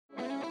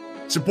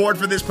Support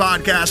for this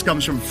podcast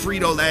comes from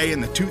Frito-Lay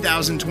and the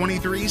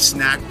 2023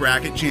 Snack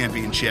Bracket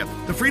Championship.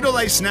 The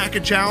Frito-Lay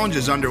Snack Challenge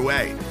is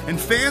underway, and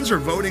fans are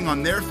voting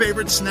on their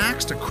favorite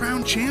snacks to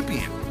crown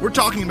champion. We're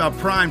talking about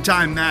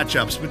prime-time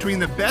matchups between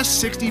the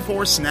best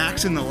 64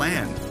 snacks in the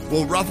land.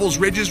 Will Ruffles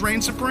Ridges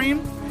reign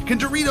supreme? Can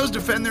Doritos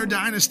defend their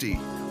dynasty?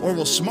 Or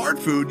will Smart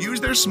Food use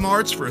their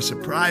smarts for a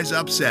surprise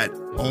upset?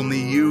 Only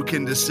you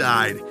can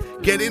decide.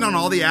 Get in on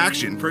all the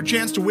action for a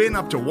chance to win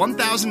up to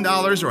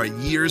 $1,000 or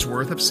a year's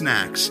worth of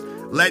snacks.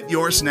 Let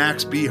your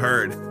snacks be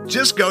heard.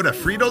 Just go to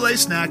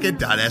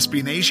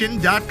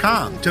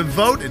fritolaysnacket.sbnation.com to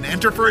vote and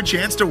enter for a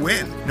chance to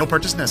win. No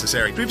purchase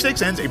necessary.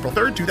 Sweepstakes ends April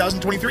 3rd,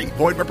 2023.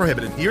 Void where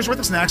prohibited. Year's worth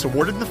of snacks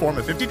awarded in the form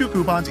of 52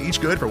 coupons, each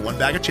good for one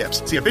bag of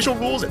chips. See official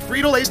rules at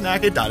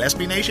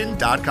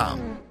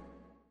fritolaysnacket.sbnation.com.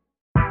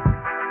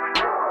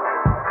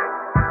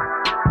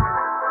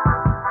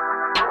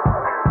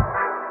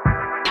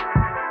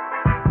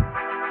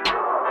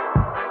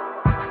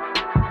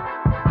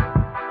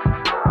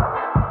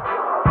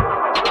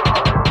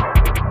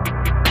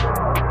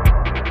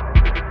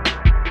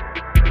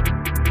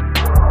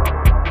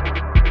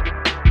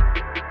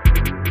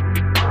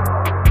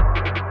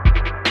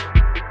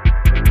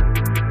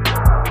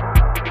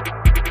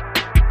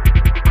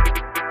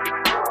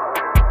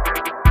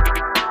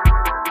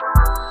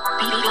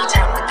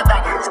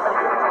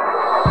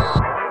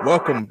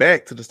 Welcome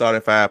back to the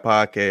Starting Five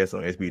podcast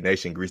on SB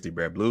Nation Grizzly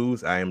Bear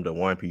Blues. I am the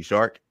 1P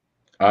Shark.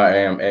 I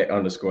am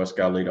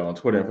 @_Scout on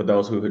Twitter. And for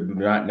those who do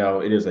not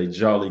know, it is a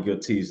jolly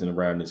good season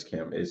around this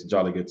camp. It's a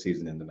jolly good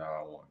season in the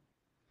 9-1.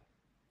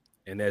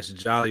 And that's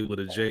jolly with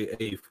a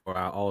J-A for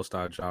our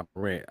all-star John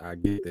Morant. I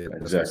get that.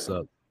 That's what's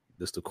up.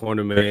 This the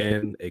corner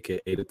man,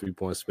 a.k.a. the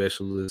three-point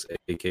specialist,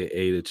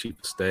 a.k.a. the chief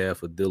of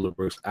staff of Dillard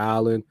Brooks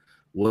Island.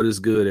 What is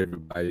good,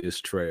 everybody? It's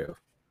Trev.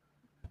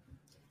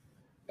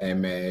 Hey,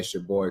 man, it's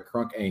your boy.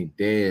 Crunk ain't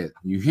dead.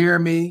 You hear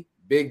me?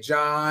 Big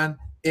John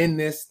in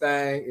this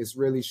thing. It's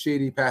really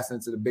shitty. Passing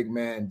it to the big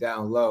man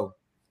down low.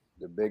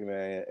 The big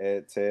man,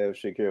 Ed Tev,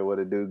 Shakir, what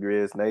it do,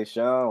 Grizz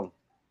Nation.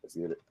 Let's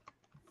get it.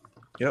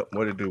 Yep,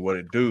 what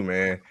it do,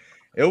 man.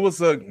 It was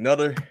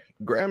another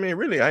great. I mean,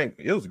 really,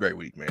 it was a great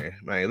week, man.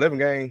 11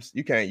 games.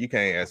 You can't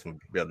ask for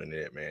better than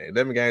that, man.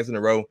 11 games in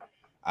a row.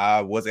 I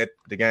was at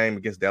the game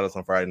against Dallas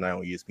on Friday night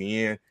on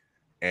ESPN,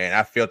 and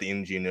I felt the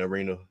energy in the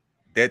arena.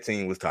 That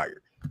team was tired.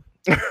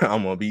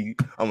 I'm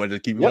gonna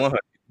just keep it 100.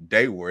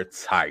 They were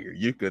tired.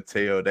 You could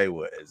tell they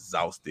were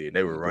exhausted.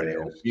 They were running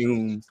on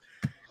fumes.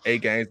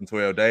 8 games in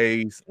 12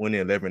 days,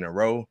 winning 11 in a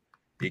row.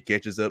 It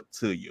catches up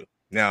to you.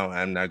 Now,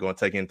 I'm not going to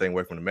take anything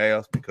away from the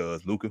Mavs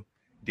because Luka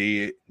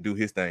did do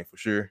his thing for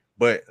sure.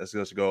 But let's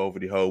just go over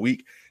the whole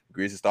week. The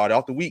Grizzlies started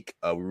off the week.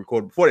 We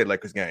recorded before that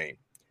Lakers game.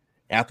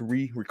 After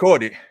we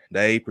recorded,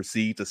 they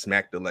proceed to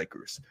smack the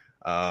Lakers.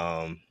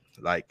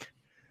 Like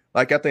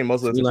I think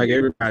most of the like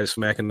everybody's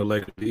smacking the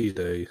Lakers these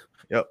days.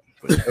 Yep,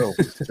 for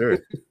sure.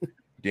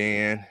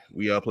 Then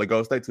we play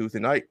Golden State Tuesday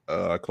night.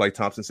 Klay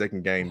Thompson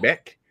second game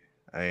back,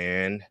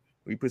 and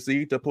we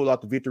proceed to pull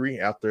out the victory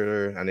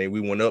after. And then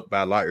we went up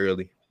by a lot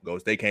early.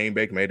 Golden State came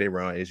back, made their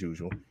run as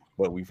usual,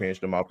 but we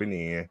finished them up in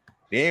the end.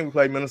 Then we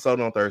played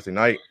Minnesota on Thursday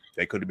night.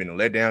 That could have been a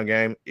letdown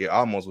game. It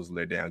almost was a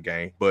letdown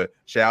game, but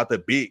shout out to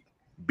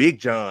Big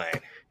John,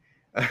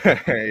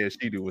 as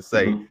she would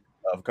say,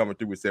 coming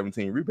through with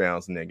 17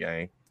 rebounds in that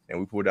game. And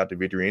we pulled out the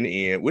victory in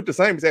the end with the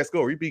same exact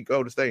score. We beat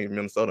Golden State in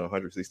Minnesota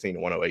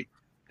 116-108.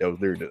 That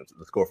was literally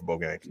the score for both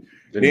games.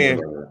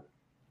 Then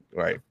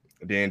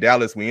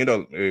Dallas, we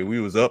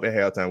was up at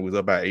halftime. We was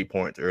up by 8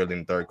 points early in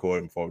the third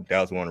quarter before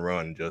Dallas won a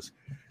run and just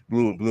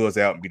blew us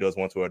out and beat us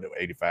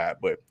 112-85.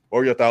 But what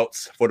are your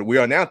thoughts we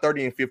are now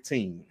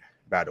 30-15,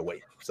 by the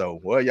way. So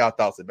what are y'all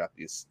thoughts about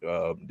this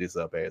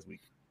past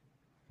week?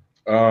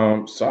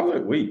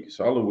 Solid week.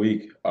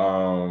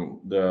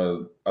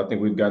 I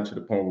think we've gotten to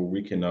the point where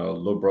we can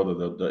little brother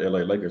the LA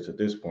Lakers at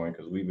this point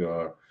because we've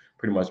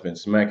pretty much been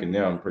smacking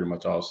them pretty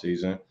much all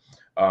season.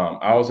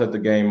 I was at the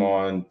game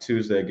on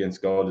Tuesday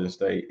against Golden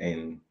State,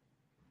 and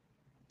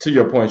to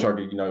your point,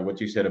 Sharky, what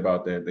you said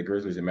about the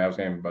Grizzlies and Mavs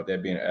game about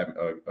that being a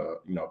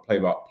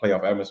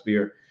playoff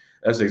atmosphere.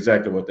 That's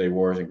exactly what they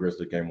Warriors and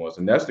Grizzlies game was,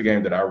 and that's the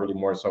game that I really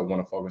more so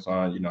want to focus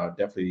on. I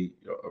definitely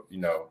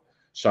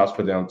shots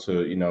for them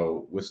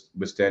to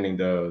withstanding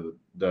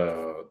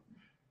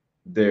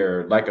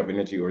their lack of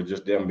energy or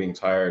just them being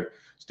tired,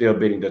 still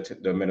beating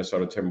the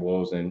Minnesota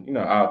Timberwolves. And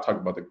I'll talk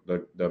about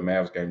the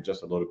Mavs game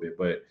just a little bit,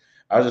 but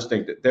I just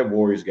think that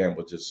Warriors game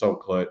was just so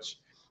clutch.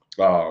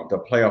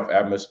 The playoff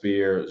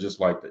atmosphere, just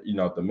like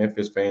the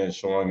Memphis fans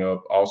showing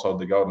up, also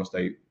the Golden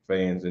State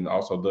fans, and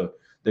also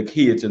the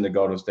kids in the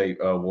Golden State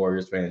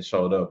Warriors fans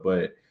showed up.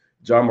 But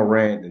John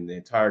Morant and the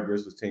entire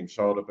Grizzlies team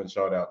showed up and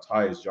showed out.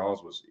 Tyus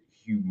Jones was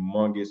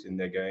humongous in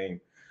that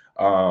game.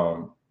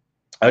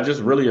 I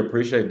just really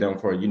appreciate them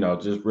for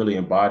just really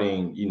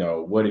embodying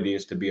what it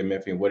is to be a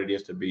Memphian, what it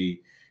is to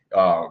be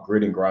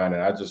grit and grind,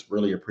 and I just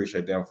really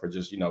appreciate them for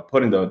just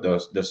putting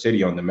the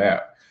city on the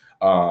map.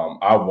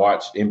 I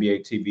watched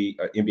NBA TV,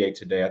 NBA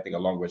Today, I think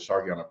along with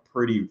Sharky on a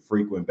pretty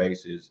frequent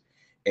basis,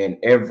 and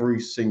every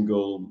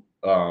single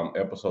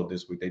episode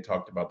this week, they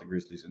talked about the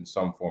Grizzlies in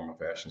some form or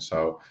fashion.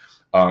 So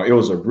it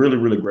was a really,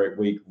 really great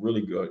week,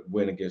 really good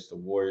win against the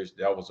Warriors.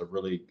 That was a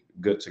really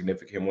good,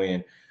 significant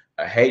win.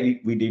 I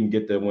hate we didn't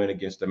get the win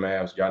against the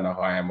Mavs. Y'all know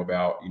how I am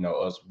about,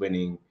 us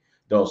winning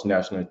those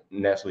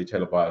nationally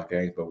televised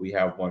games, but we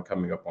have one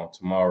coming up on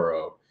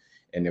tomorrow.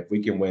 And if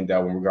we can win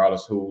that one,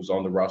 regardless who's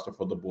on the roster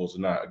for the Bulls or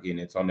not, again,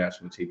 it's on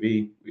national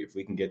TV. If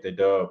we can get the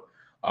dub,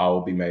 all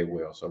will be made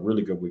well. So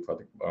really good week for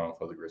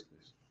the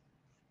Grizzlies.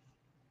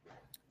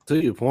 To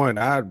your point,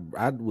 I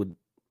would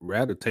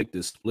rather take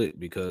this split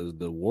because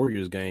the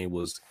Warriors game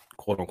was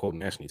quote unquote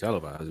nationally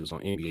televised. It was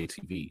on NBA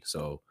TV.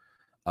 So,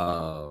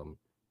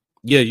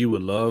 yeah, you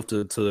would love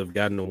to have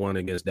gotten the one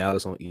against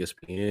Dallas on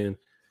ESPN.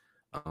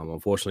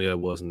 Unfortunately, that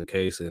wasn't the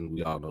case, and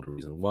we all know the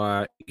reason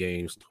why.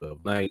 Games,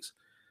 12 nights.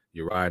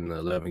 You're riding an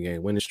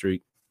 11-game winning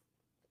streak.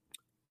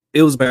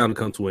 It was bound to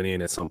come to an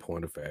end at some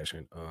point of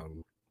fashion.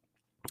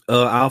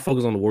 I'll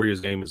focus on the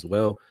Warriors game as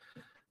well.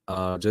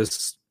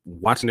 Just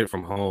watching it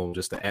from home,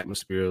 just the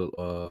atmosphere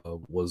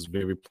was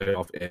very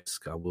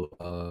playoff-esque. I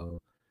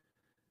will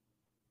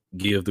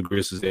give the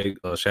Grizz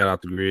a shout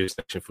out to Grizz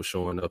Nation for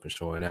showing up and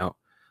showing out.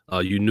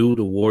 You knew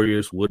the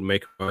Warriors would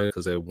make a run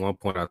because at one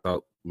point I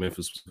thought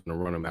Memphis was going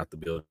to run them out the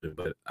building,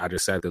 but I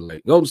just sat there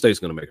like, Golden State's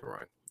going to make a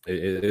run.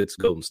 It's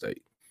Golden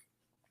State.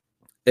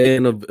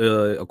 And,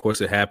 of course,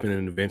 it happened,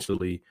 and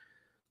eventually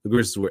the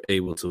Grizzlies were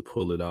able to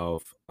pull it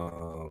off.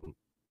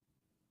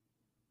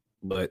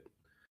 But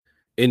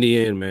in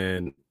the end,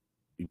 man,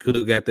 you could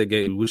have got that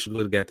game. We should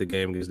have got the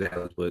game against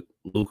Dallas, but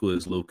Luka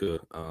is Luka.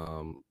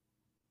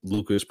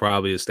 Luka is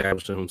probably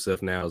establishing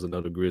himself now as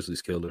another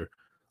Grizzlies killer,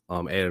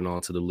 adding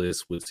on to the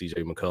list with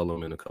CJ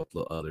McCollum and a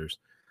couple of others.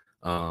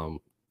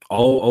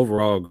 All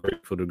overall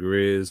great for the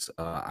Grizz.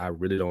 I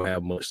really don't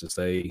have much to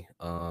say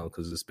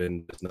because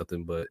it's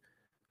nothing but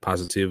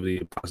positivity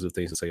and positive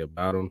things to say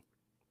about them.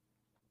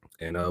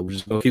 And we're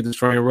just going to keep this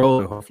train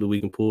rolling. Hopefully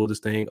we can pull this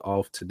thing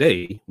off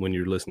today when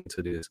you're listening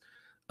to this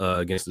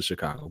against the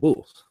Chicago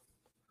Bulls.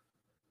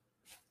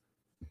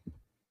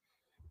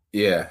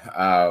 Yeah.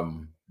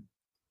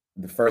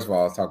 First of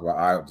all, let's talk about,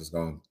 I'm just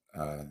going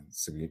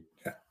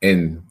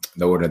in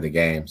the order of the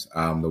games.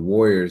 The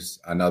Warriors,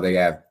 I know they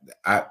have,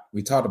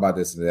 we talked about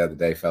this the other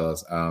day,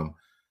 fellas.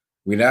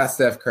 We not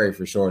Steph Curry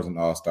for sure as an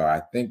all-star. I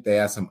think they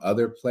have some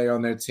other player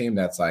on their team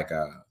that's like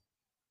a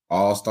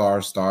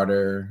all-star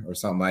starter or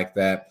something like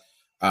that.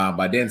 But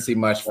I didn't see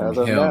much from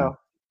him. Now.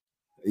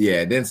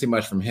 Yeah, didn't see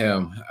much from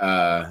him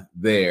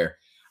there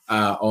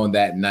on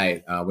that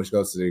night, which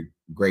goes to the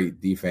great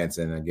defense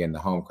and, again, the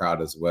home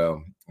crowd as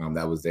well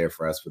that was there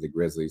for us for the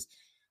Grizzlies.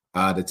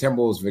 The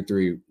Timberwolves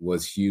victory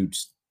was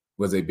huge,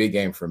 was a big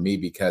game for me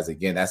because,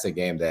 again, that's a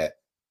game that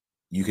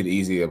you could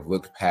easily have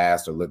looked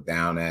past or looked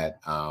down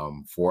at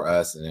for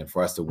us. And then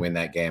for us to win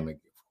that game, of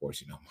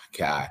course, my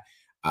guy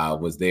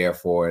was there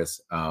for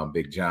us,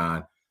 Big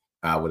John,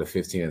 with a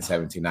 15 and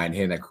 17 night,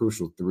 hitting that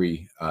crucial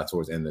three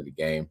towards the end of the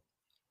game.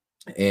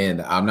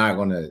 And I'm not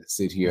going to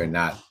sit here and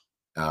not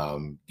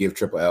give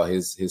Triple L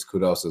his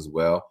kudos as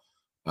well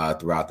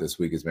throughout this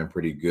week. It's been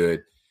pretty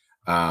good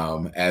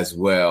as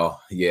well.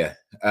 Yeah.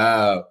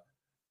 But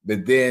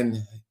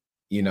then,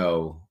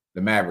 the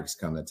Mavericks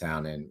come to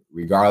town, and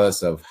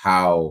regardless of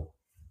how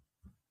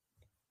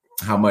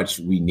much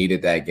we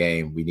needed that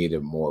game, we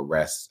needed more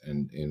rest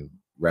and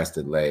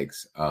rested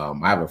legs. I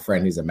have a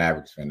friend, he's a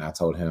Mavericks fan. I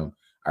told him,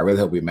 I really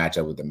hope we match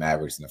up with the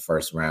Mavericks in the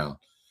first round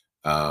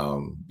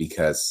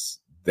because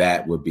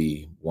that would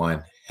be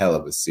one hell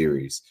of a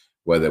series.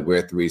 Whether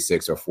we're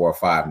 3-6 or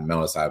 4-5, and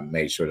notice I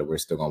made sure that we're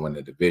still going to win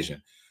the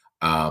division.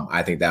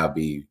 I think that would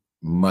be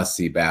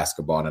must-see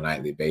basketball on a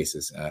nightly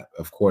basis.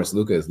 Of course,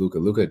 Luka is Luka.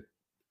 Luka,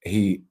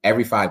 he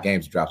every 5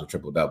 games drops a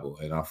triple-double.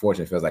 And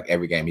unfortunately, it feels like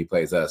every game he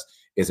plays us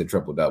is a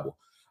triple-double.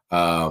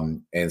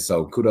 And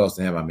so kudos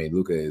to him. I mean,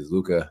 Luka is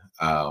Luka.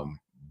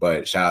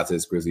 But shout out to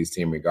this Grizzlies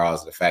team,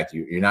 regardless of the fact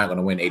you're not going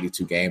to win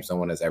 82 games. No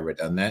one has ever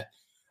done that.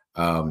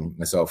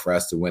 And so for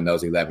us to win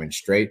those 11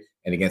 straight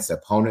and against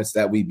opponents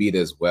that we beat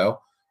as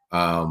well,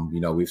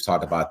 we've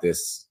talked about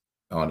this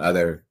on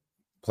other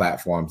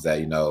platforms that,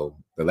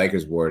 the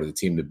Lakers were the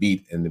team to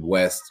beat in the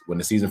West when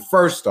the season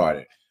first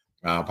started,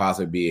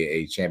 possibly be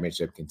a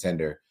championship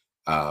contender.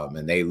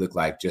 And they look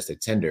like just a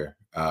tender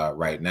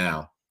right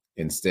now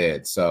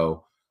instead.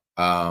 So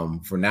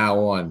for now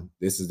on,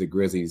 this is the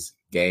Grizzlies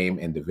game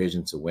and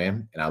division to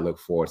win. And I look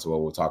forward to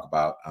what we'll talk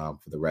about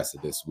for the rest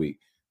of this week.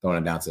 Throwing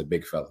it down to the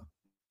big fella.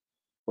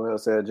 Well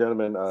said,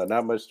 gentlemen.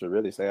 Not much to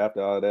really say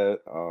after all that.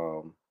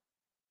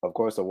 Of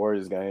course, the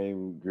Warriors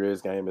game,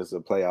 Grizz game is a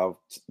playoff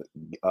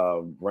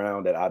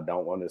round that I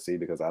don't want to see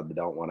because I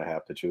don't want to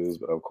have to choose.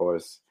 But of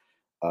course,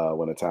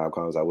 when the time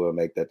comes, I will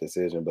make that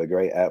decision. But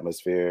great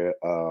atmosphere.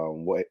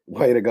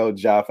 Way to go,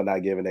 Ja, for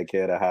not giving that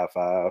kid a high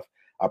five.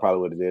 I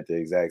probably would have did the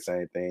exact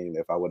same thing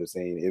if I would have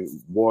seen it,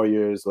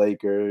 Warriors,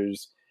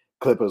 Lakers,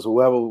 Clippers,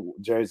 whoever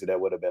jersey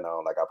that would have been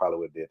on. Like I probably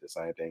would have did the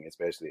same thing,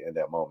 especially in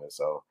that moment.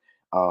 So.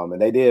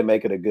 And they did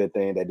make it a good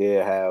thing. They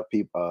did have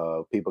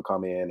people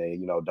come in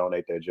and,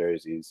 donate their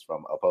jerseys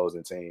from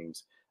opposing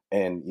teams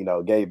and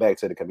gave back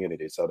to the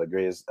community. So the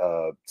Grizz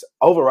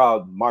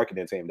overall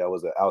marketing team, that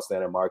was an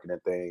outstanding marketing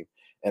thing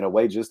and a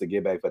way just to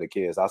get back for the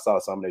kids. I saw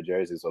some of their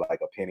jerseys with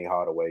like a Penny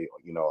Hardaway,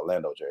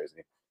 Orlando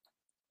jersey.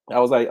 I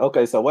was like,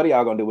 okay, so what are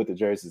y'all gonna do with the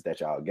jerseys that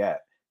y'all got?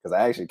 Because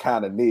I actually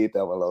kind of need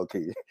that one low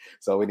key.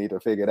 So we need to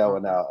figure that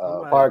one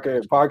out.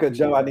 Parker,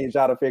 Joe, I need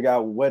y'all to figure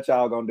out what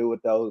y'all gonna do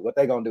with those, what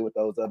they gonna do with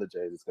those other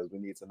jerseys, because we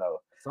need to know.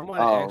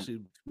 Somebody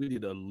actually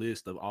tweeted a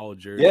list of all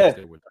jerseys. Yeah,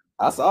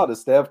 I saw the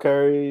Steph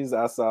Currys.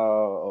 I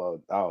saw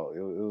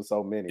it was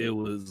so many. It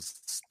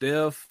was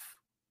Steph,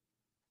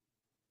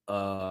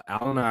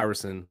 Allen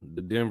Iverson,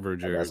 the Denver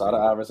jersey. I saw the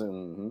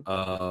Iverson.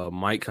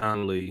 Mike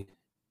Conley.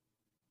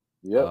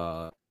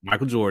 Yep.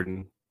 Michael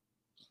Jordan.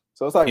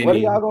 So it's like, Penny, what are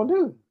y'all gonna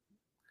do?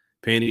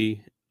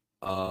 Penny,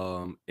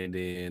 and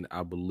then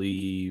I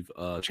believe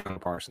Chandler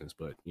Parsons,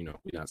 but we're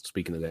not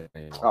speaking of that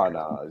name. Oh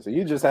no! So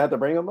you just had to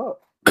bring them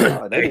up.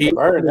 They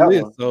burn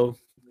that one. So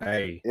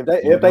hey,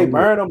 if they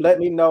burn them, let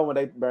me know when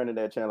they burn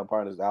that Chandler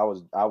Parsons. I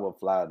will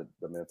fly to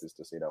Memphis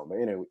to see them. But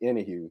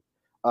anywho,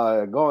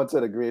 going to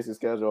the Grizz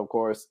schedule, of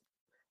course.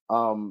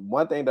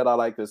 One thing that I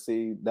like to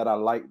see that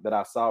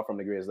I saw from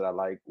the Grizz that I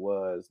liked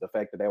was the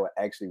fact that they were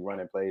actually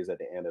running plays at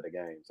the end of the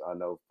games. I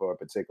know for a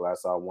particular, I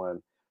saw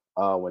one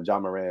when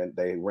John Moran,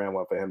 they ran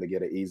one for him to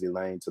get an easy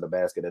lane to the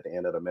basket at the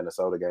end of the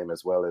Minnesota game,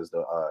 as well as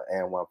the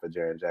and one for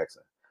Jaren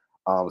Jackson.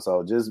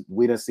 So just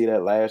we didn't see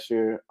that last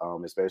year,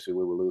 especially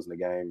we were losing the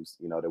games,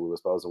 that we were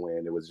supposed to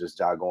win. It was just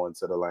Ja going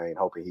to the lane,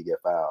 hoping he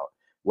get fouled.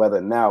 Whether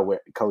now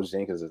Coach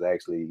Jenkins is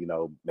actually,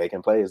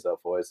 making plays up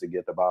for us to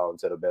get the ball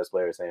into the best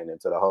player's hand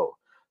into the hole.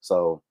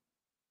 So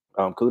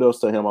kudos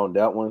to him on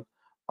that one.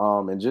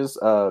 And just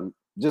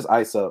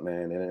ice up,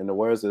 man. And in the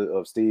words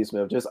of Steve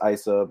Smith, just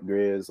ice up,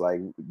 Grizz.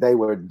 Like they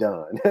were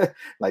done.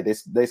 Like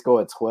they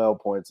scored 12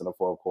 points in the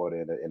fourth quarter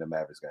in the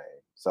Mavericks game.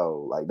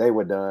 So like they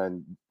were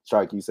done.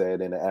 Shark, you said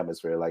in the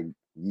atmosphere, like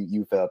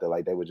you felt that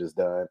like they were just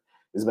done.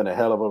 It's been a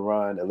hell of a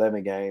run,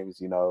 11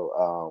 games. We're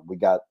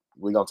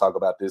gonna talk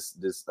about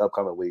this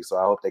upcoming week. So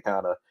I hope they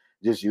kind of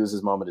just use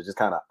this moment to just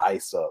kind of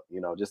ice up.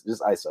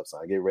 Just ice up,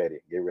 son. Get ready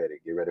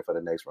for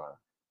the next run.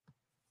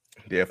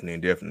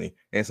 Definitely.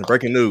 And some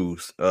breaking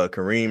news: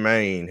 Kareem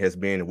Maine has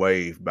been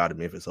waived by the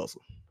Memphis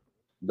Hustle.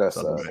 That's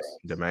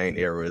the main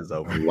era is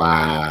over.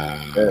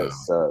 Wow. They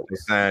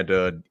signed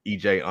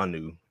EJ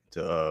Anu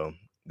to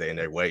then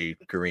they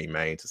waived Kareem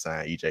Maine to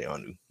sign EJ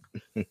Anu.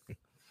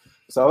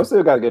 So we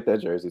still got to get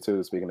that jersey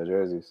too. Speaking of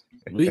jerseys,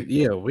 we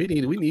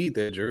need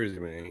that jersey,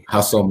 man.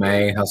 Hustle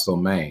Maine.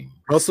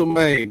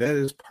 That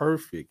is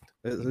perfect.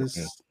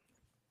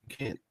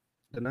 Can't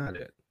deny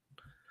that.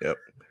 Yep.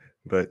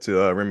 But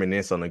to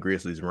reminisce on the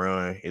Grizzlies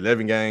run,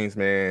 11 games,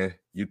 man.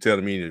 You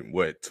telling me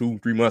that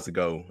 2-3 months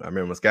ago? I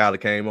remember when Skyler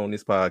came on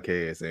this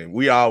podcast, and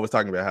we all was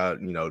talking about how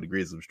the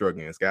Grizzlies were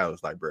struggling, and Skyler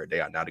was like, "Bro, they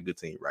are not a good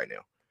team right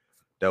now."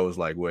 That was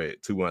like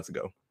 2 months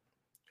ago.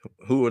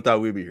 Who would have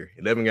thought we'd be here?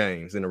 11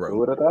 games in a row. Who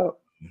would have thought?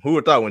 Who would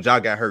have thought when Ja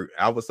got hurt?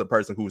 I was the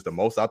person who was the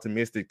most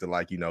optimistic to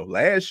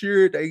last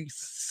year they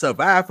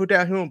survived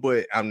without him,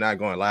 but I'm not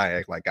going to lie,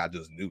 act like I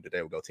just knew that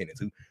they would go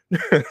 10-2.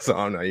 So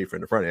I'm not even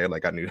from the front end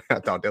like I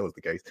thought that was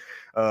the case.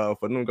 For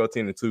them to go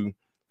 10-2,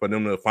 for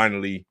them to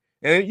finally,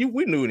 and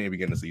we knew in the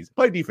beginning of the season,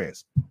 play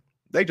defense.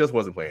 They just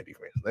wasn't playing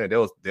defense. That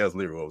was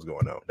literally what was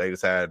going on. They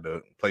decided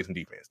to play some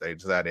defense. They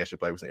decided they should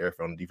play with some air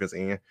on the defensive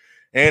end.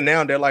 And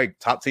now they're like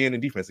top 10 in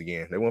defense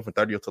again. They went from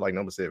 30th to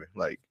number 7.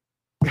 Like,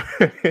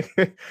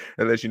 that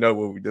lets you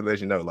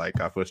know like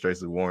our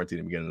frustrations were warranted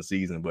in the beginning of the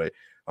season. But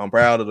I'm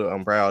proud of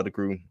the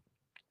crew.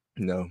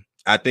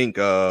 I think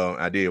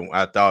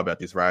I thought about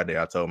this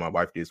Friday. I told my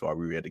wife this while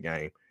we were at the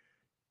game.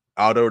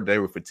 Although they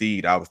were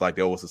fatigued, I was like,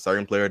 there was a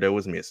certain player that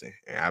was missing.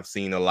 And I've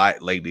seen a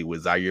lot lately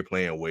with Zaire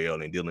playing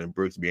well and Dylan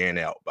Brooks being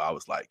out. But I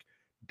was like,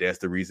 that's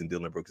the reason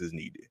Dylan Brooks is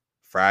needed.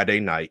 Friday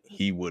night,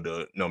 he would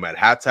no matter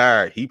how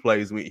tired he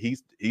plays with,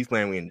 he's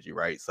playing with energy,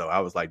 right? So I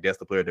was like, that's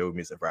the player they were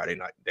missing Friday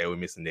night. They were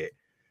missing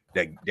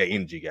that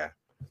energy guy.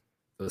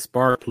 The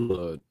spark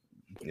plug.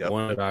 Yep.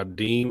 One that I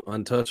deem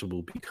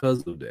untouchable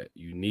because of that.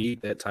 You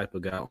need that type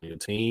of guy on your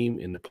team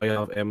in the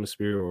playoff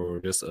atmosphere or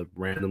just a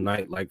random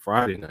night like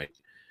Friday night.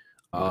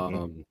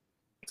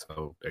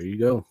 So there you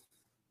go.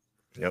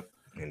 Yep.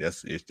 And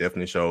it's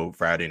definitely showed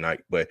Friday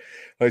night. But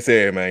like I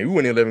said, man, you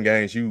win 11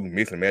 games, you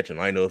mixing matching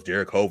lineups,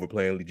 Derek Hover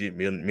playing legit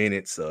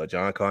minutes,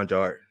 John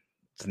Conjart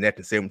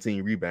snapping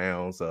 17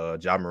 rebounds,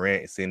 John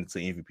Morant is sent to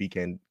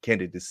MVP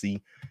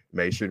candidacy.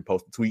 Made sure to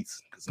post the tweets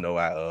because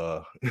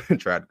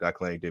I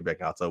claimed it back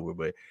in October.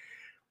 But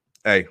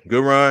hey,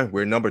 good run.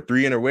 We're number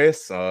 3 in the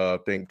West. I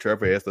think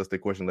Trevor asked us the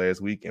question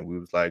last week, and we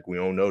was like, we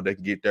don't know they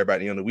can get there by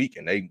the end of the week,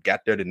 and they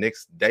got there the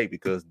next day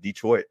because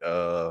Detroit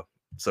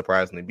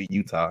surprisingly beat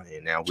Utah,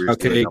 and now we're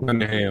okay.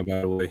 Cunningham, by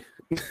the way,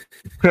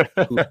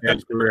 who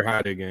had career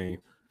high that game.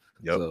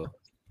 Yep.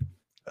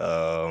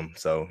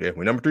 So yeah,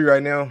 we're number 3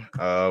 right now.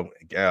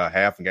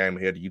 Half a game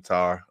ahead of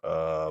Utah.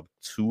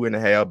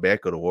 2.5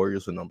 back of the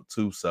Warriors for number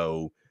 2.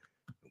 So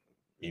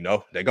you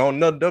know, they're going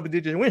another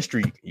double-digit win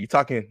streak. You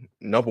talking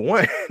number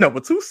 1, number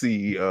 2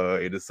 seed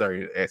in a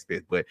certain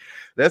aspect. But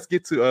let's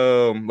get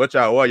to what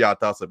y'all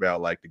thoughts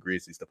about like the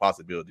Grizzlies, the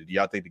possibility. Do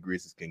y'all think the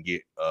Grizzlies can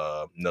get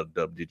another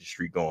double-digit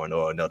streak going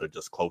or another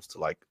just close to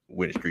like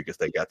winning streak as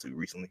they got to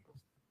recently?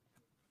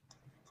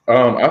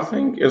 I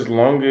think as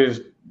long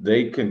as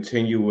they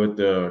continue with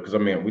because I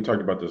mean, we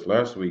talked about this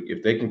last week.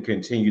 If they can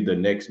continue the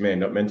next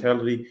man up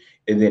mentality,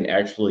 and then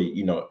actually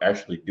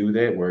do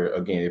that, where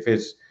again, if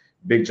it's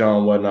Big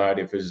John one night,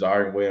 if it's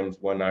Zion Williams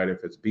one night,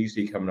 if it's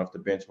BC coming off the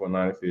bench one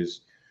night, if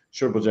it's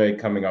Triple J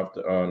coming off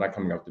the not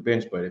coming off the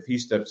bench, but if he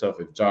steps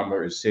up, if John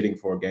Murray is sitting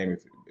for a game,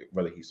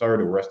 whether he's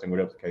hurt or resting,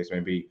 whatever the case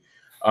may be,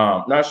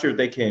 not sure if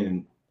they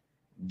can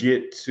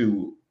get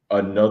to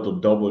another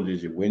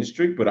double-digit win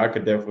streak, but I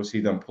could definitely see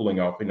them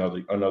pulling off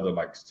another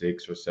like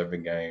 6 or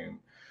 7 game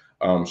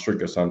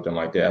streak or something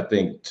like that. I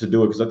think to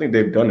do it, because I think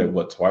they've done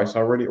it twice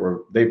already,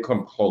 or they've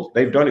come close.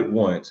 They've done it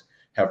once,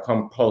 have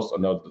come close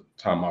another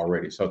time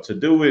already. So to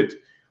do it,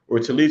 or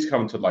to at least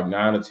come to like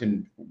 9 or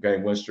 10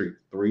 game win streak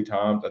 3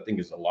 times, I think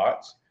is a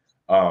lot.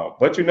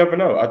 But you never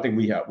know. I think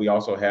we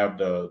also have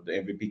the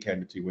MVP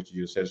candidate, which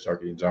you just said,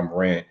 Sharky and John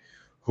Morant,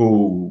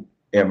 who,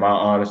 in my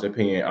honest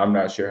opinion, I'm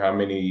not sure how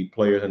many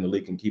players in the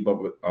league can keep up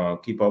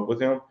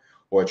with him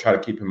or try to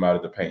keep him out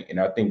of the paint. And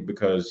I think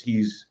because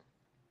he's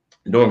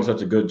doing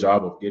such a good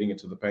job of getting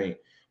into the paint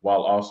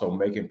while also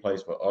making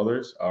plays for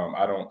others,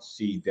 I don't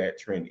see that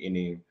trend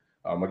ending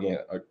again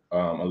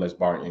unless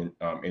barring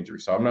injury.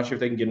 So I'm not sure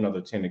if they can get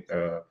another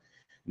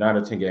 9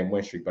 or 10 game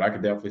win streak, but I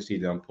could definitely see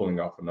them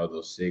pulling off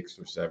another 6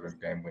 or 7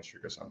 game win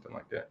streak or something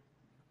like that.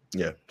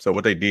 Yeah. So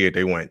what they did,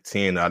 they won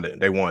 10 out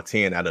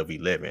of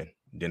 11.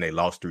 Then they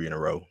lost 3 in a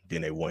row.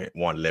 Then they won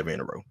 11 in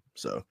a row.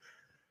 So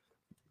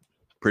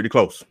pretty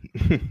close.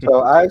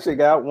 So I actually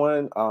got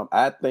one.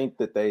 I think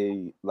that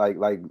they like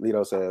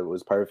Lito said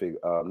was perfect.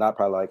 Not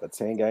probably like a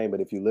 10 game,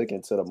 but if you look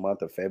into the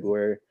month of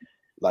February,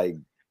 like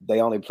they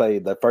only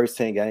played the first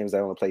 10 games. They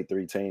only played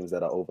 3 teams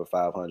that are over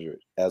 500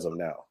 as of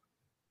now,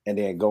 and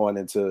then going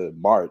into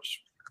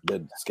March,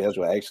 the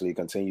schedule actually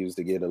continues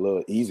to get a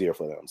little easier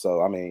for them.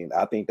 So, I mean,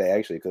 I think they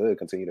actually could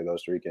continue to go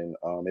streaking.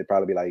 It'd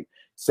probably be like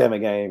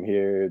 7 game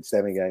here,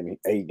 7 game,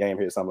 8 game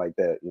here, something like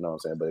that. You know what I'm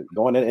saying? But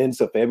going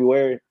into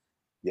February,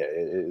 yeah,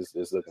 it's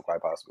looking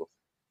quite possible.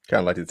 Kind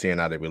of like the 10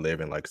 out of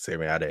 11, like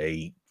 7 out of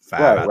 8,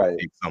 5 out of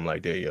 8, something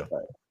like that, yeah.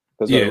 Right.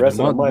 Because the rest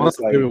of the month,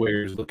 like,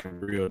 February is looking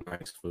real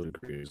nice for the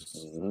Grizz.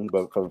 Mm-hmm.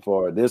 But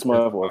for this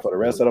month or for the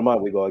rest of the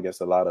month, we go against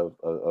a lot of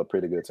a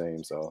pretty good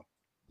team, so.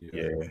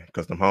 Yeah,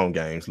 because them home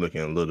games looking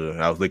a little.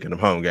 I was looking at them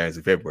home games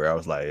in February. I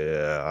was like,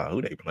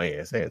 who they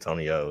playing? San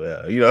Antonio.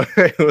 Yeah, you know,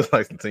 it was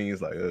like some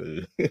teams like.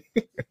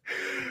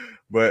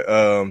 But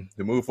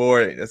to move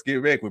forward, let's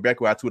get back. We're back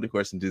with our Twitter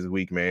questions this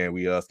week, man.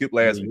 We skipped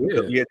last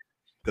week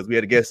because we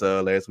had a guest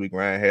last week,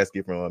 Ryan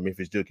Haskett from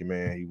Memphis Juki,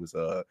 man. He was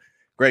a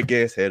great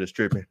guest, had us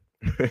tripping.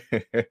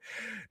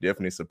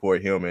 Definitely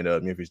support him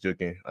and Memphis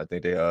Juki. I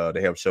think they have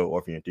a show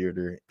Orpheum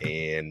Theater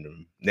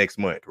and next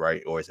month,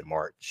 right? Or is it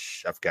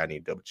March? I forgot. I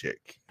need to double check.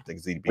 I think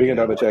it's either we can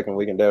double check and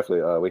we can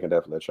definitely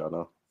let y'all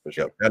know for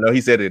sure. Yep. I know he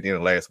said it in the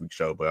last week's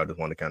show, but I just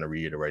want to kind of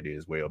reiterate it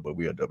as well. But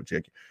we'll double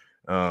check it.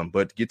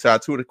 But to get to our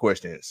Twitter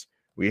questions,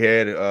 we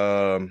had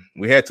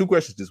 2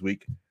 questions this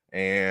week,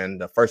 and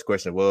the first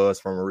question was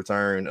from a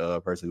return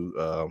person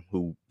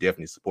who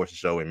definitely supports the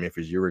show in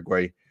Memphis,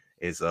 Uruguay.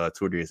 His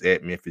Twitter is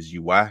at Memphis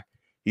UI.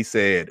 He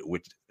said,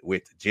 with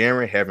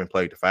Jaren having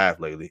played the 5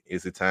 lately,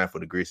 is it time for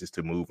the Grizzlies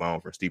to move on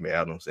from Steven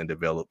Adams and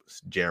develop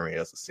Jaren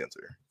as a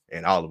center?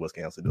 And all of us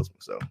can answer this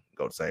one, so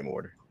go the same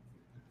order.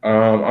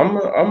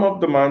 I'm of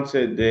the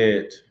mindset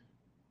that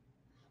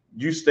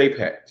you stay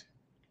packed.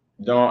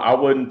 I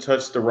wouldn't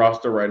touch the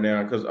roster right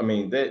now because I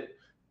mean that.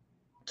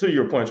 To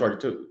your point, Charlie,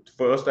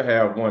 for us to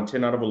have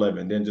 10 out of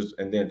 11, then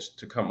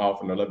to come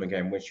off an 11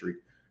 game win streak,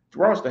 the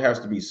roster has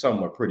to be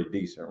somewhat pretty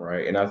decent,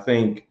 right? And I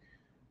think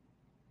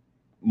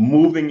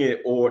moving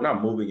it or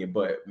not moving it,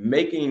 but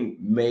making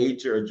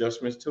major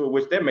adjustments to it,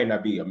 which that may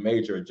not be a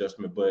major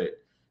adjustment,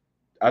 but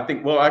I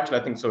think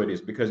so it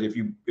is, because if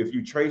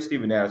you trade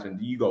Steven Adams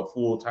and you go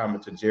full time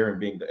into Jaren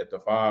being at the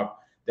 5,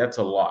 that's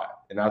a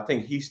lot. And I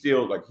think he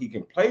still he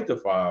can play the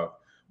 5,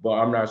 but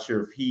I'm not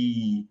sure if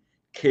he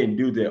can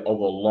do that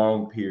over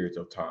long periods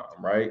of time,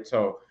 right?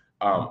 So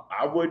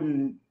I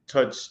wouldn't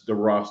touch the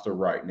roster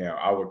right now.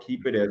 I would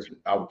keep it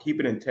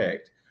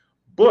intact.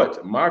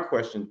 But my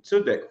question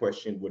to that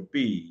question would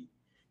be: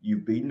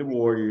 you've beaten the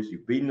Warriors,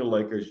 you've beaten the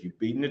Lakers, you've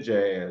beaten the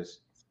Jazz.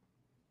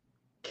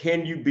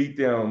 Can you beat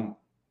them?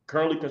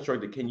 Currently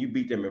constructed, can you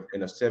beat them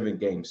in a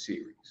 7-game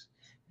series?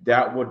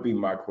 That would be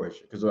my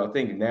question. Because I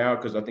think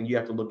you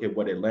have to look at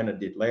what Atlanta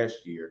did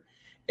last year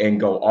and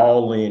go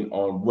all in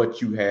on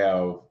what you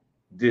have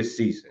this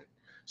season.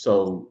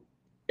 So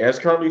as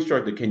currently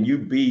constructed, can you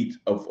beat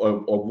a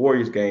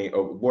Warriors team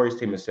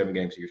in a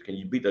 7-game series? Can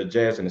you beat the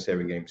Jazz in a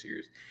 7-game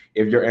series?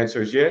 If your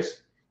answer is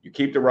yes, you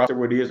keep the roster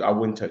where it is. I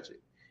wouldn't touch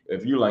it.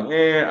 If you're like,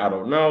 I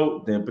don't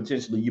know, then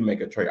potentially you make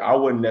a trade. I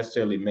wouldn't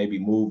necessarily maybe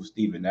move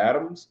Steven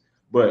Adams.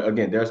 But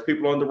again, there's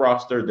people on the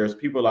roster. There's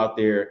people out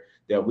there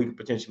that we could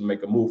potentially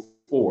make a move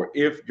forward.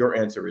 If your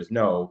answer is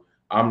no,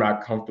 I'm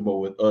not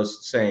comfortable with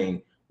us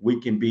saying we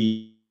can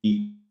be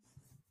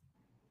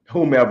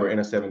whomever in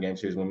a 7-game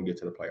series when we get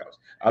to the playoffs.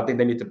 I think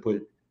they need to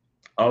put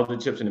all the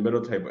chips in the middle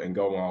of the table and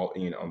go all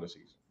in on the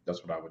season.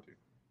 That's what I would do.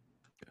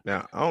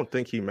 Now, I don't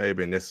think he may have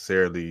been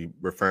necessarily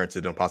referring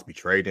to them possibly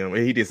trading him.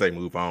 He did say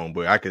move on,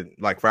 but I could,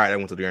 like Friday, I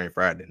went to the game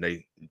Friday,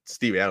 and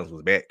Steve Adams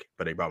was back,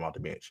 but they brought him off the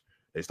bench.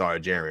 They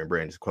started Jerry and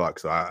Brandon Clark.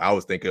 So I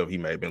was thinking of he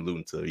may have been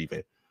alluding to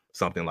even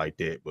something like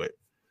that, but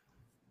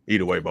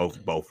either way,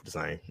 both the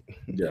same.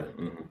 Yeah.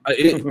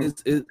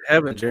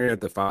 Having Jerry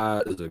at the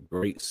 5 is a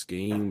great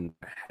scheme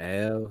to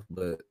have,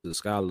 but to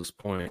Skylar's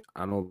point,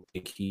 I don't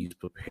think he's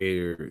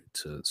prepared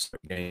to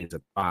start games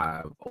at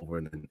 5 over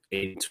an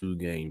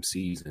 82-game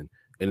season.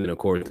 And then, of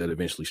course, that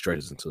eventually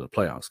stretches into the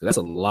playoffs. That's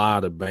a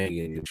lot of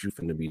banging that you're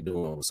going to be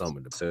doing with some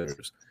of the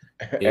centers.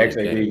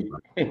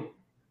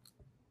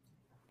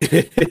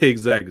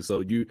 Exactly.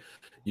 So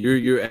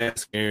you're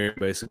asking Aaron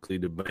basically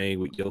to bang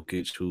with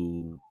Jokic,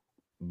 who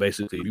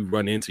basically you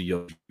run into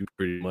Jokic, you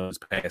pretty much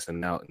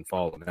passing out and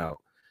falling out.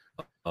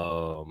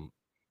 Joel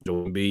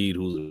Embiid,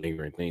 who's a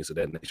banger and things of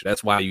that nature.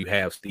 That's why you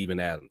have Steven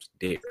Adams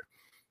there,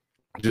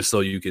 just so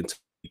you can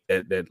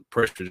take that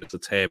pressure just a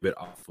tad bit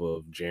off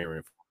of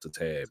Jaren, a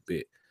tad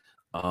bit.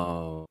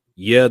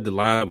 Yeah, the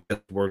line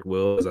worked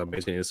well. As I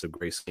mentioned, it's a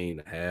great scheme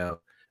to have.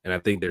 And I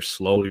think they're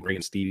slowly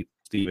bringing Steven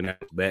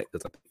Adams back,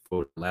 because I think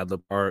for the latter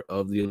part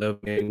of the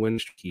 11-game win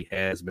streak, he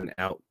has been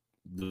out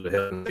due to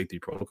health and safety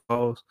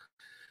protocols.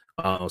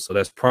 So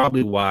that's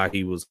probably why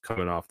he was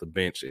coming off the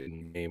bench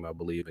in the game, I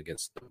believe,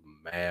 against the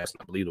Mavs,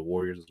 and I believe the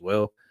Warriors as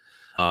well.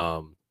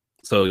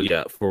 So,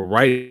 yeah, for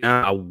right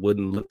now, I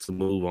wouldn't look to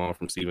move on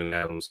from Steven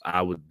Adams.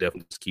 I would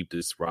definitely just keep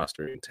this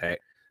roster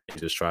intact and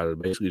just try to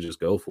basically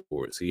just go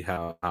for it, see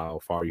how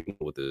far you can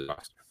go with this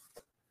roster.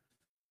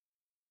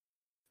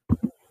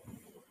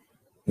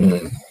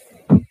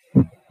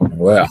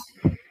 Well,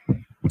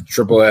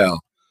 Triple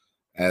L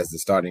as the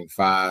starting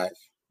 5.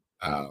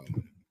 I'm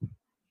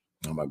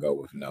going to go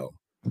with no.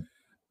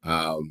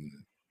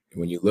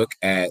 When you look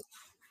at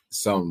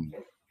some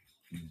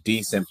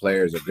decent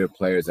players or good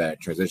players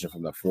that transition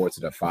from the 4 to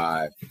the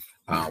 5,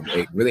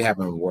 it really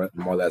happened more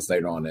or less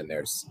later on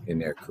in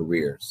their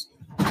careers.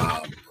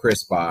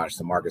 Chris Bosh,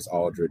 DeMarcus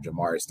Aldridge,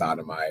 Amari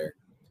Stoudemire,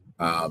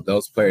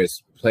 those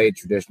players played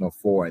traditional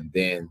 4, and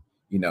then,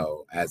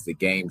 as the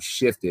game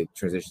shifted,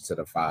 transitioned to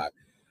the 5.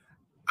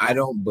 I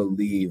don't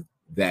believe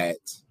that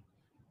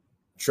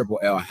Triple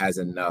L has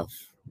enough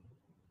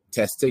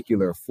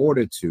testicular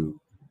fortitude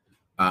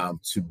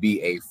to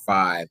be a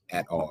 5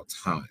 at all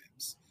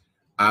times.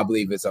 I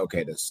believe it's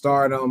okay to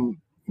start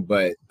him,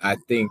 but I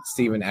think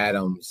Steven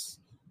Adams,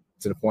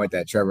 to the point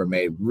that Trevor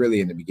made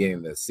really in the beginning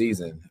of the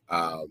season,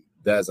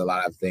 does a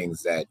lot of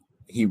things that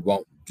he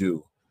won't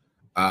do.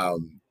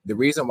 The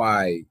reason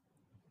why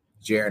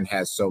Jaren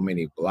has so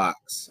many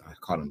blocks, I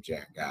call him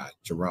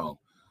Jerome.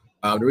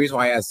 The reason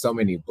why he has so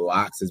many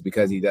blocks is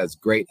because he does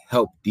great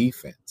help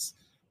defense.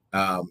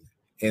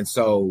 And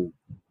so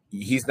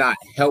he's not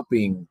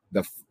helping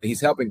he's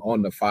helping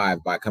on the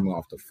 5 by coming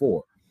off the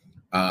 4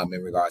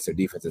 in regards to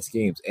defensive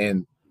schemes.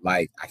 And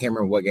I can't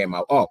remember what game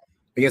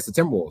against the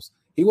Timberwolves,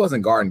 he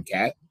wasn't guarding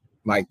Cat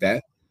like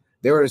that.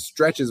 There were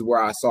stretches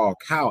where I saw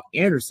Kyle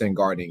Anderson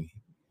guarding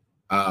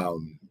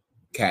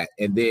Cat,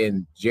 and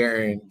then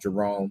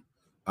Jerome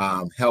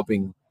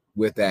helping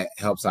with that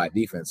help side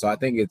defense. So I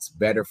think it's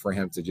better for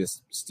him to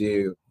just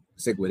still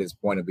stick with his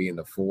point of being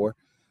the 4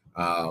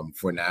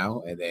 for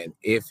now. And then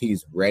if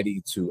he's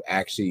ready to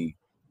actually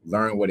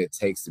learn what it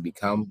takes to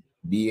become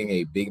being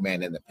a big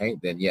man in the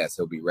paint, then yes,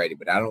 he'll be ready.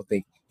 But I don't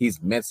think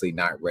he's mentally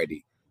not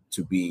ready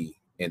to be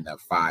in the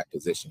 5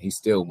 position. He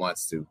still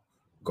wants to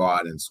go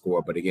out and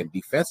score. But again,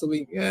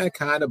 defensively, yeah,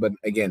 kind of. But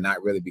again,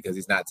 not really, because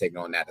he's not taking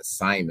on that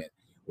assignment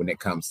when it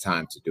comes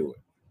time to do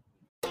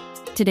it.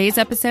 Today's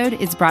episode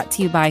is brought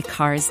to you by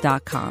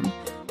Cars.com.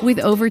 With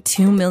over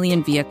 2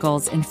 million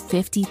vehicles and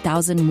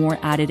 50,000 more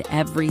added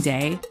every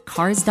day,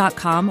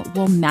 Cars.com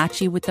will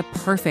match you with the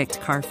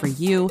perfect car for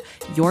you,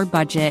 your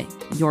budget,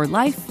 your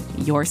life,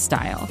 your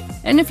style.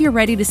 And if you're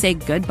ready to say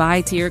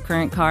goodbye to your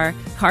current car,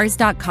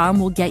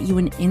 Cars.com will get you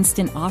an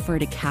instant offer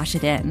to cash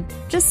it in.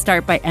 Just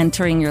start by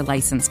entering your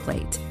license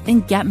plate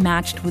and get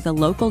matched with a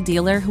local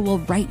dealer who will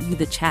write you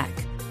the check.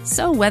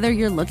 So whether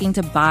you're looking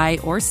to buy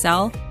or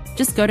sell,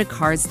 just go to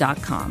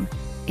Cars.com.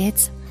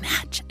 It's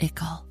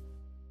magical.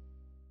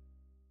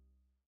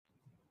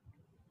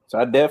 So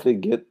I definitely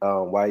get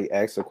why you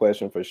asked the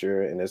question for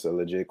sure, and it's a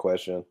legit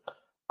question.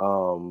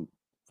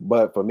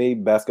 But for me,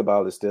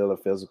 basketball is still a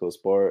physical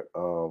sport.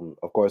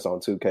 Of course,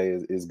 on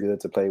 2K, it's good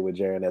to play with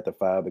Jaren at the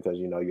 5 because,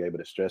 you're able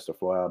to stretch the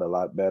floor out a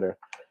lot better.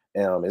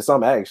 It's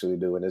something I actually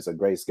do, and it's a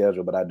great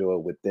schedule, but I do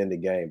it within the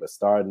game. But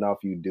starting off,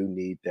 you do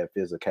need that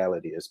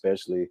physicality,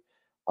 especially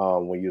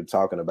when you're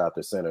talking about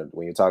the center,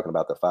 when you're talking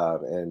about the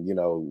 5. And,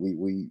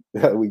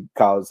 we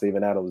call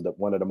Steven Adams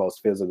one of the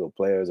most physical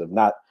players, if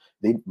not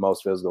the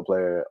most physical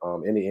player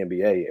in the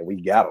NBA, and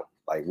we got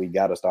him. We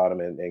got to start him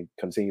and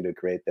continue to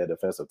create that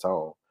defensive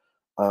tone.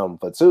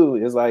 For 2,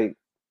 it's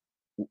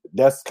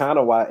that's kind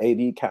of why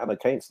AD kind of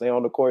can't stay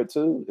on the court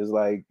too. It's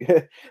like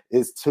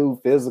it's too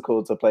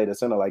physical to play the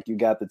center. Like you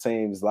got the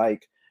teams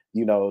like,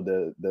 you know,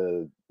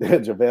 the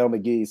JaVale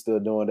McGee still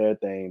doing their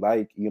thing,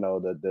 like, you know,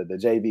 the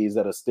JVs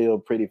that are still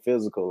pretty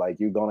physical. Like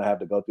you're gonna have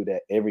to go through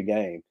that every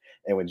game.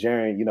 And with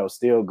Jaren, you know,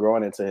 still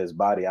growing into his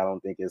body, I don't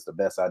think it's the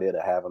best idea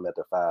to have him at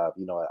the 5,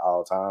 you know, at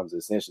all times.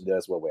 Essentially,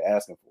 that's what we're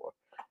asking for.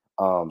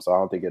 So I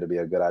don't think it'll be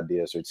a good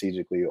idea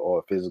strategically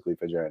or physically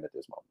for Jaren at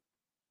this moment.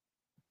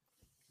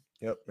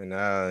 Yep, and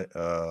I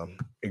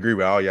agree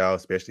with all y'all,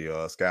 especially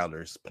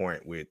Skylar's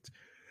point with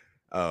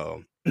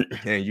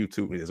and you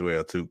too as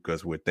well too,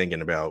 because we're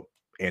thinking about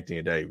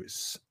Anthony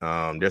Davis.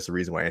 There's a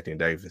reason why Anthony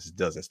Davis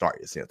doesn't start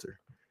at center.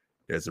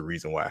 There's a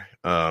reason why.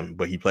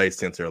 But he plays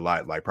center a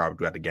lot, like probably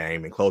throughout the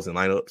game and closing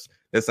lineups.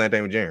 That's the same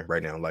thing with Jaren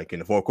right now. Like in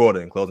the fourth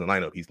quarter and closing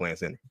lineup, he's playing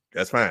center.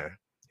 That's fine.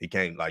 He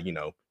can't, like, you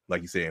know,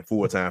 like you said, in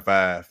full-time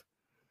 5.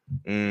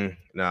 Starting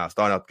off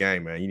the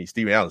game, man. You need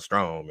Steve Allen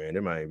strong, man.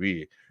 That might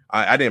be it.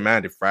 I didn't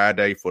mind it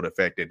Friday for the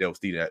fact that that was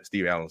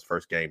Steve Allen's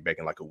first game back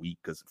in like a week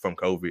because from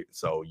COVID.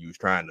 So you was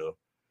trying to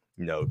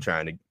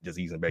just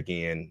ease him back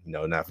in, you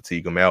know, not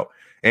fatigue him out.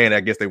 And I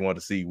guess they wanted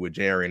to see with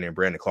Jaren and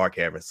Brandon Clark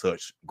having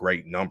such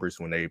great numbers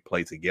when they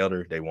play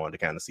together. They wanted to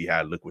kind of see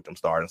how it looked with them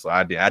starting. So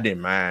I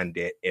didn't mind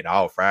that at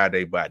all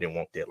Friday, but I didn't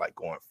want that like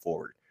going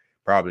forward.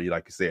 Probably,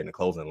 like you said, in the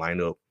closing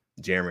lineup,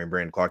 Jaren and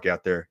Brandon Clark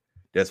out there,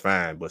 that's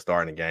fine. But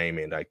starting the game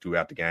and like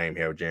throughout the game,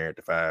 have Jaren at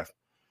the 5.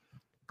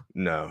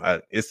 No,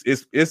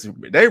 it's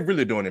they're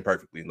really doing it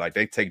perfectly. Like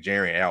they take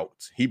Jaren out,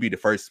 he be the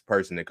first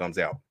person that comes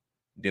out.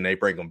 Then they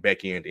bring him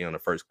back in the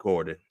first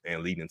quarter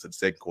and lead into the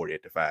second quarter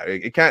at the 5.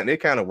 It kind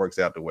of works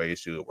out the way it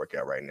should work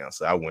out right now.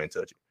 So I wouldn't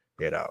touch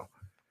it at all.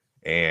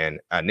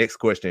 And our next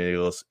question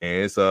is,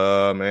 and it's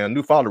a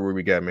new follower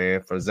we got,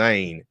 man, from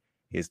Zane.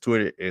 His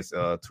Twitter is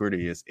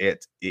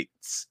at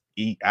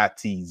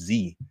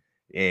EITZ,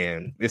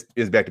 and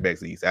it's back-to-back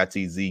Z's,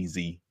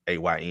 ITZZAYN_.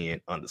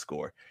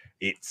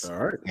 It's all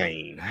right.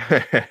 Zane.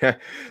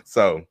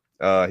 So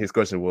his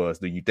question was,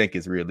 do you think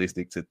it's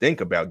realistic to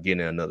think about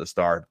getting another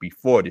star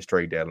before this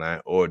trade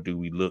deadline, or do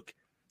we look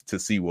to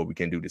see what we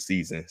can do this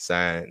season?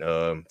 Sign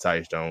down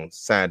Tyus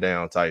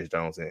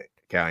Jones and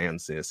Kyle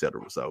Anderson,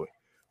 etc. So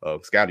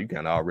Scott, you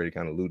kind of already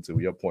alluded to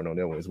your point on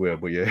that one as well,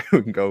 but yeah,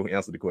 we can go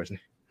answer the question.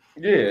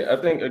 Yeah, I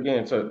think,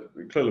 again, so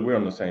clearly we're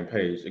on the same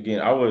page.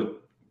 Again, I would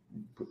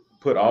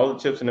put all the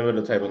chips in the middle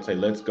of the table and say,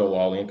 let's go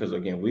all in. Because,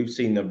 again, we've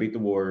seen them beat the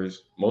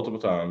Warriors multiple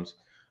times.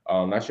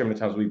 Not sure how many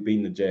times we've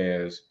beaten the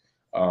Jazz.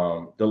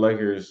 The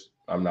Lakers,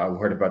 I'm not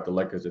worried about the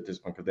Lakers at this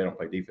point because they don't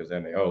play defense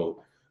and they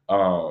old.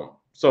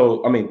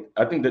 So, I mean,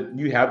 I think that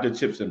you have the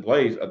chips in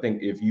place. I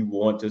think if you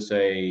want to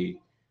say,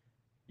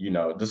 you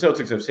know, the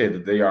Celtics have said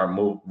that they are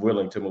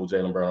willing to move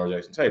Jaylen Brown or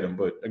Jason Tatum.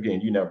 But,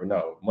 again, you never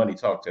know. Money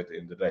talks at the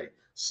end of the day.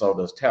 So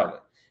does talent.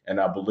 And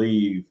I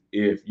believe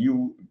if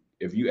you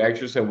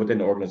ask yourself within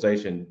the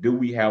organization, do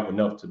we have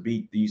enough to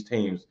beat these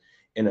teams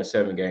in a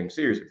 7-game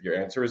series? If your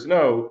answer is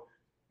no,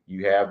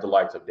 you have the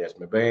likes of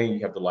Desmond Bain,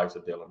 you have the likes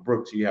of Dillon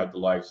Brooks, you have the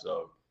likes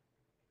of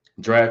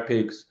draft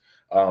picks,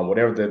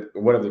 whatever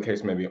the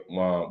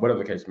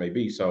case may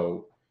be.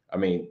 So, I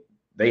mean,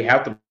 they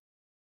have the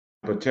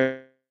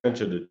potential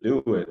to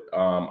do it.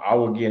 I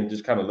will, again,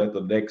 just kind of let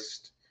the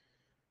next.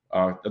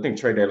 I think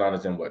trade deadline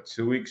is in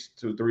 2 weeks,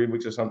 3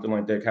 weeks or something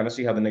like that. Kind of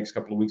see how the next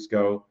couple of weeks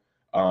go.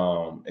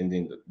 And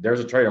then there's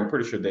a trade I'm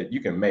pretty sure that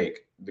you can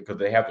make because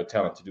they have the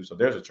talent to do so.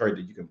 There's a trade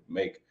that you can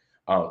make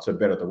to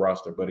better the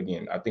roster. But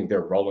again, I think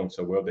they're rolling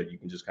so well that you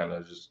can just kind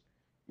of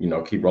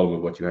keep rolling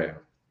with what you have.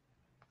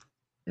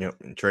 Yep.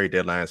 And trade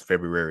deadline is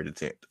February the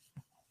 10th.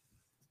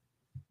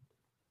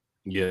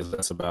 Yes,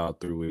 that's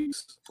about 3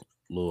 weeks, a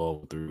little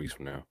over 3 weeks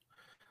from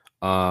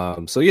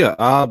now. So yeah,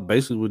 I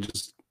basically would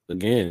just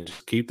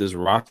keep this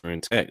roster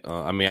intact.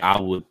 I mean, I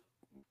would,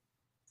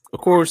 of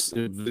course,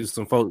 if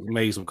some folks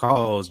made some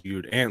calls,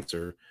 you'd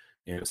answer,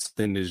 and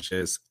something is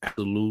just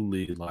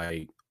absolutely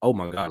like, oh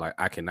my God, like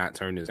I cannot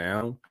turn this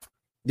down.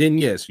 Then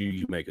yes,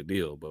 you make a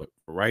deal. But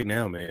right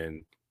now,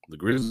 man, the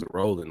Grizz are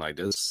rolling. Like,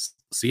 just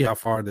see how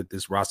far that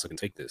this roster can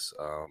take this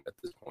at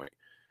this point.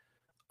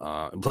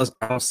 And plus,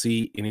 I don't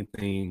see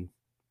anything.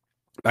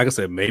 Like I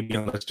said, maybe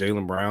unless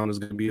Jaylen Brown is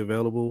going to be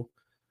available,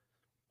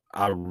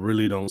 I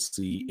really don't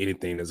see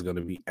anything that's going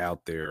to be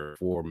out there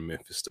for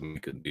Memphis to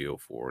make a deal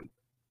for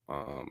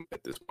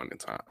at this point in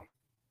time.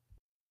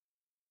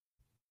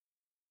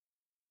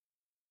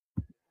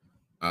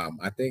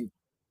 I think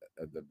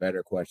the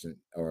better question,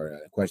 or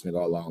a question to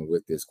go along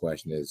with this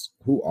question, is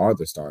who are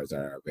the stars that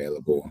are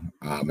available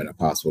in a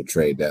possible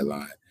trade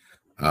deadline?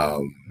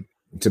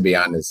 To be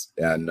honest,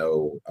 I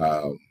know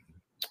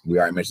we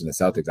already mentioned the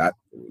Celtics. I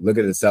look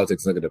at the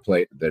Celtics, look at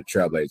the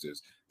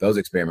Trailblazers. Those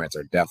experiments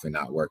are definitely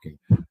not working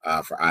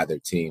for either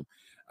team.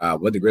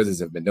 What the Grizzlies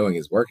have been doing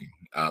is working.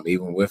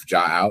 Even with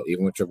Ja out,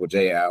 even with Triple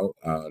J out,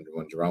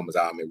 when Jerome was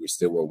out, I mean, we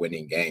still were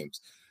winning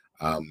games.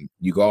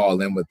 You go all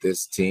in with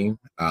this team.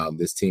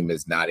 This team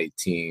is not a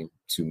team,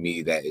 to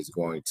me, that is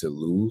going to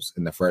lose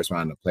in the first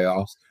round of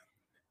playoffs.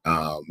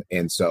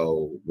 And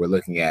so we're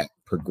looking at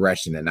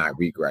progression and not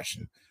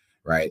regression.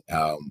 right?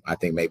 I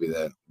think maybe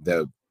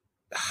the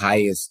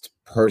highest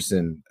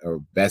person or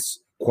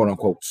best quote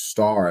unquote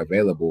star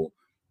available,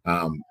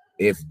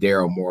 if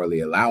Daryl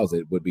Morley allows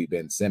it, would be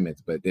Ben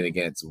Simmons. But then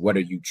again, it's what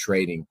are you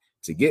trading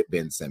to get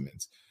Ben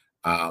Simmons?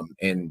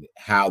 And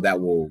how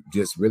that will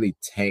just really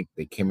tank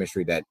the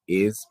chemistry that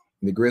is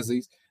the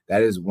Grizzlies.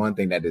 That is one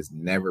thing that is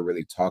never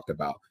really talked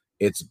about.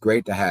 It's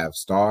great to have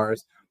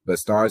stars, but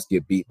stars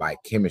get beat by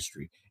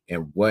chemistry.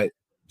 And what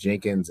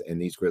Jenkins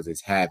and these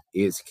Grizzlies have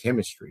is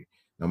chemistry.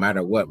 No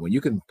matter what, when you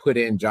can put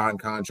in John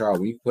Conchar,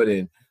 when you put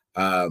in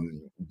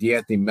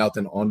D'Anthony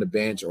Melton on the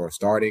bench or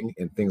starting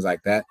and things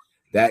like that,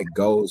 that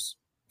goes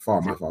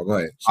far. My fault. Go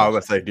ahead. I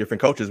was gonna say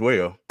different coach as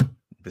well.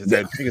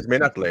 Jenkins may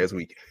not last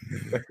week.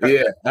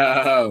 Yeah,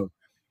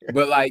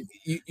 but like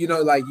you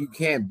know, like you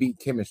can't beat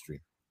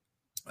chemistry.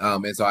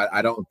 And so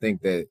I don't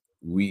think that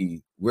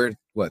we're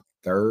what,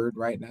 third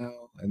right now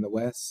in the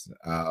West.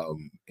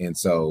 And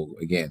so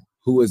again,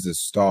 who is the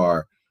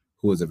star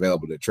who is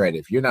available to trade?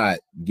 If you're not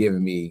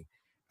giving me,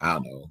 I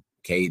don't know,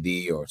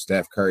 KD or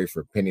Steph Curry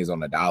for pennies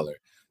on the dollar,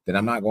 then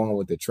I'm not going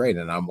with the trade,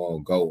 and I'm going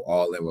to go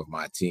all in with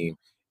my team,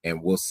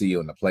 and we'll see you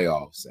in the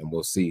playoffs, and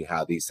we'll see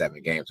how these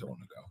 7 games are going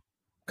to go.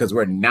 Because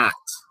we're not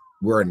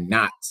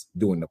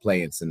doing the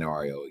play-in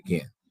scenario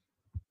again.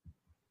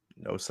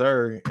 No,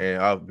 sir.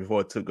 And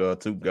before it took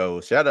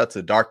go, shout out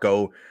to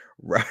Darko.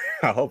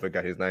 I hope I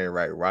got his name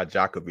right.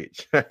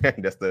 Rajakovic.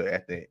 That's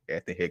the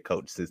head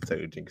coach since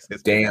Taylor Jenkins.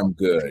 Damn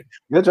good.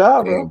 Good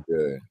job, Damn bro.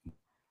 good.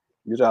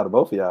 Good job to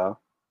both of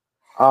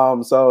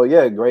y'all. So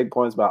yeah, great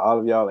points about all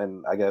of y'all,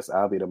 and I guess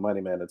I'll be the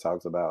money man that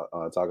talk about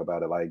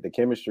it. Like the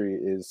chemistry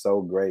is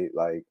so great,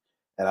 like,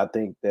 and I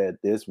think that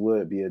this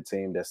would be a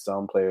team that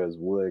some players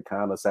would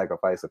kind of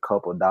sacrifice a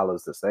couple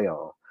dollars to stay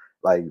on.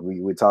 Like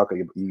we talk,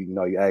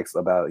 you asked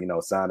about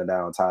signing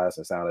down Tyus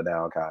and signing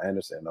down Kyle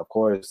Anderson. Of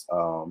course,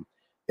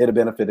 it'll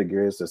benefit the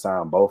Grizz to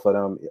sign both of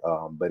them.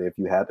 But if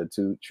you had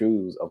to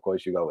choose, of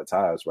course you go with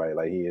Tyus, right?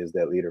 Like he is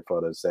that leader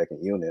for the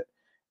second unit.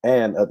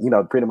 And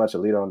pretty much a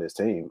leader on this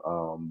team.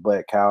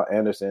 But Kyle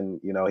Anderson,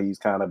 he's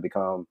kind of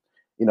become,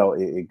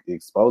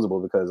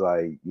 exposable because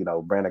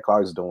Brandon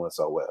Clark's doing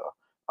so well.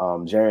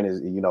 Jaren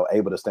is,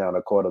 able to stay on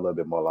the court a little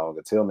bit more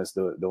longer. Tillman's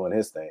doing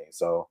his thing.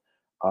 So,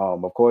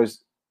 of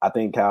course, I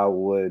think Kyle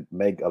would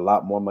make a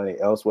lot more money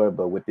elsewhere.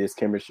 But with this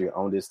chemistry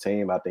on this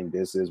team, I think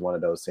this is one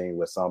of those teams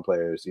where some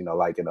players,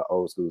 like in the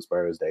old school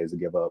Spurs days, to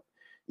give up,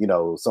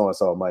 so and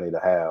so money to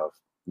have.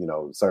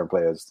 Certain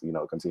players,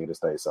 continue to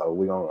stay. So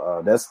we're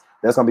gonna that's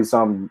gonna be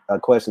a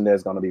question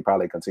that's gonna be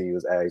probably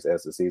continuous asked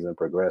as the season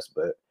progresses.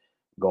 But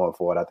going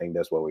forward, I think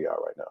that's where we are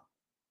right now.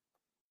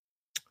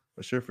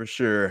 For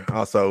sure.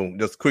 Also,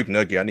 just a quick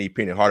nugget. I need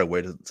Penny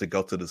Hardaway to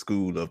go to the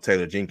school of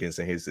Taylor Jenkins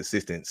and his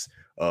assistants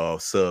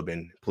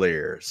subbing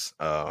players.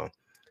 If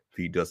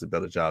he does a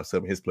better job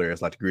subbing his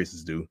players like the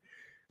Grizzlies do,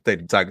 I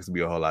think the Tigers will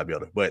be a whole lot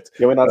better. But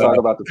can we not talk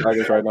about the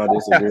Tigers right now?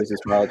 This is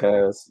Grizzlies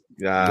podcast.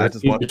 Yeah, I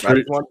just want to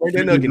bring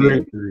that nugget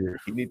in.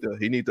 He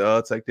need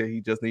to take that. He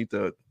just need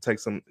to take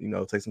some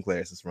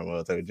classes from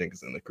Taylor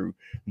Jenkins and the crew.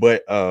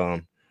 But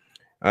I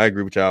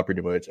agree with y'all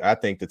pretty much. I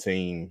think the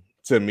team,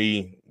 to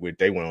me, with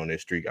they went on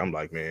this streak, I'm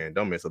like, man,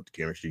 don't mess up the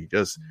chemistry.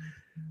 Just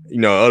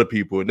other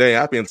people.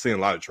 I've been seeing a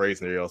lot of trade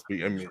scenarios.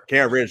 I mean,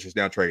 Cam Reddish is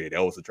now traded.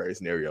 That was a trade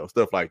scenario.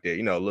 Stuff like that.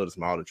 A little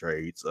smaller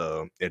trades.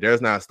 If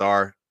there's not a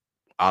star,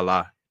 a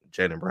la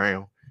Jaylen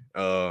Brown,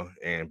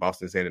 and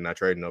Boston said they're not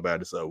trading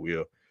nobody, so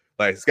we'll,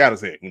 like Scott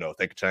said,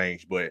 they could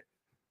change, but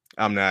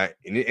I'm not.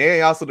 And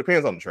it also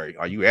depends on the trade.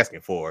 Are you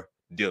asking for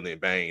Dylan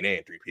Bain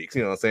and 3 picks?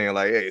 You know what I'm saying?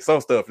 Like, hey, some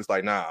stuff is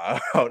like, nah,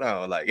 hold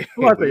on, like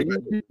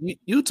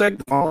you take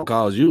the phone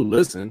calls, you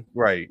listen,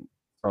 right?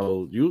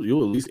 So you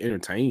at least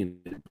entertain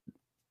it.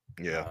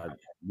 Yeah,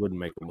 wouldn't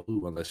make a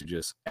move unless you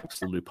just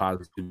absolutely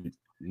positively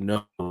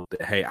know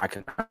that, hey, I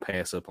cannot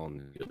pass up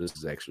on this. This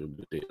is actually a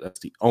good deal. That's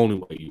the only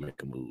way you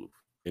make a move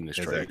in this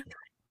trade.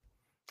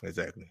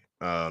 Exactly.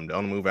 The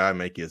only move I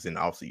make is in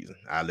the offseason.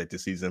 I let the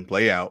season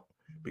play out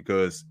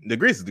because the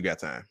Grizzlies do got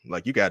time.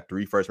 Like, you got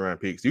 3 first-round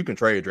picks. You can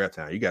trade draft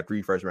time. You got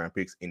 3 first-round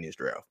picks in this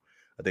draft.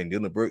 I think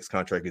Dylan Brooks'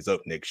 contract is up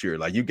next year.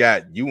 Like, you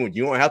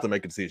don't have to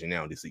make a decision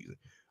now this season.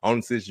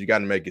 Only decision you got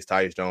to make is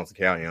Tyus Jones and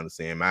Cal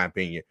Anderson, in my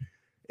opinion.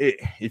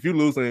 If you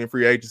lose in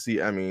free agency,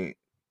 I mean,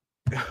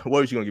 what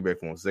was you gonna get back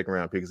for them?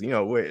 2nd-round picks?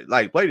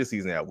 Play the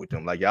season out with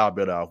them. Like, y'all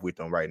better off with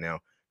them right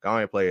now. Go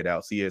ahead and play it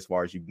out. See as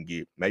far as you can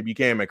get. Maybe you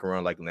can make a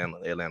run like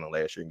Atlanta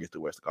last year and get to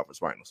the Western Conference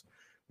Finals.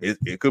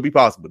 It could be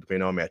possible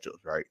depending on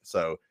matchups, right?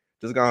 So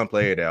just go ahead and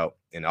play it out.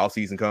 And the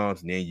offseason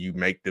comes, and then you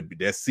make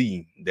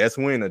that's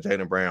when a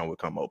Jaylen Brown will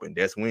come open.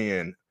 That's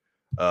when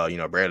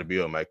Bradley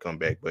Beal might come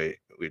back, but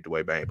with the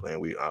way Bane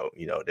playing,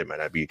 that might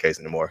not be the case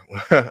anymore.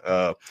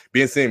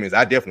 Ben Simmons,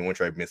 I definitely want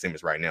to trade Ben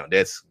Simmons right now.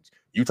 That's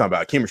you talking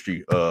about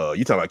chemistry.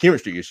 You talking about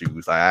chemistry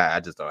issues. I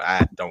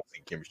don't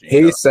see chemistry.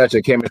 He's such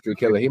a chemistry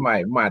killer. He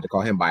might have to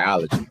call him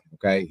biology.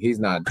 Okay, he's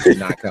not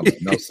coming.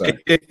 No sir.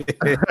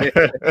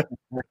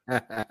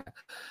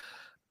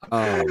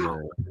 Oh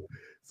man.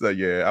 So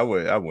yeah, I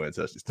wouldn't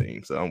touch this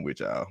team. So I'm with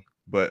y'all.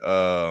 But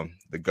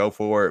to go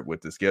forward with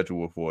the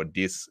schedule for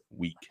this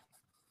week.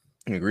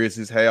 And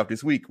Grizzlies have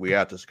this week. We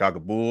have the Chicago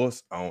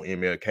Bulls on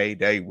MLK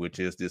Day, which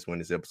is this when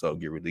this episode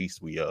get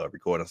released. We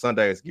record on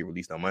Sundays, get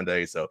released on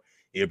Monday, so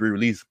it'll be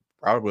released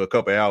probably a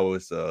couple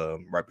hours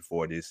right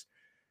before this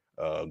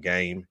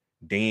game.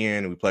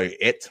 Then we play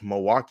at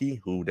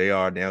Milwaukee, who they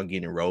are now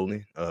getting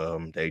rolling.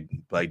 They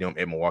play them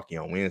at Milwaukee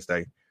on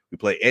Wednesday. We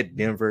play at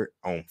Denver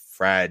on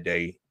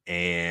Friday,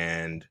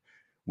 and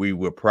we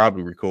will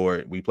probably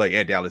record. We play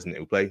at Dallas, and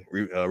we play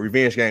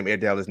revenge game at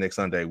Dallas next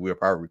Sunday. We'll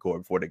probably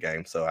record before the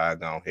game, so I'll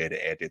go ahead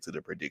and add that to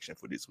the prediction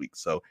for this week.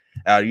 So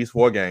out of these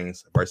 4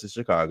 games versus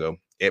Chicago,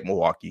 at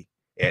Milwaukee,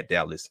 at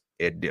Dallas,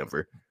 at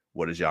Denver,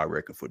 what is y'all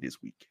record for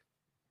this week?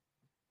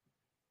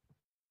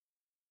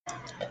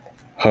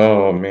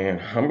 Oh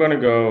man, I'm gonna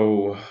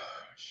go.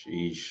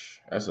 Sheesh,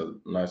 that's a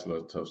nice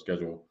little tough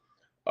schedule.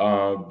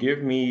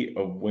 Give me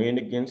a win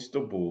against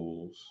the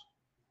Bulls.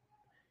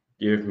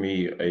 Give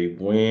me a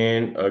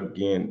win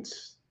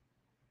against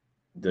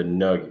the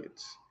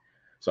Nuggets.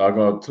 So I'll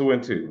go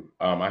 2-2.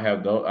 I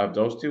have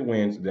those 2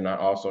 wins. Then I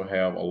also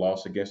have a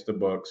loss against the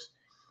Bucks.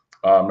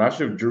 I'm not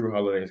sure if Drew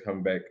Holiday is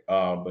coming back,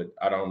 but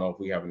I don't know if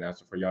we have an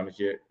answer for Giannis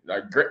yet.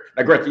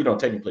 Gretchen, you don't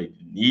technically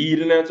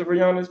need an answer for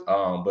Giannis,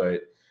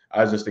 but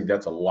I just think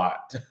that's a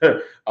lot,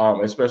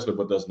 especially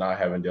with us not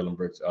having Dylan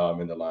Brooks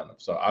in the lineup.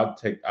 So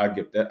I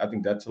give that. I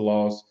think that's a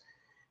loss.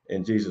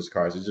 And Jesus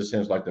Christ, it just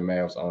seems like the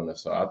Mavs on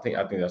us. So I think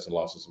that's a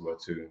loss as well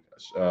too.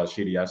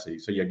 Shitty, I see.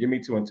 So yeah, give me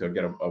 2-2.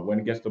 Get a win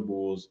against the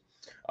Bulls,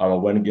 a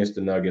win against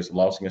the Nuggets,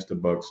 loss against the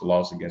Bucks,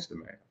 loss against the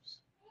Mavs.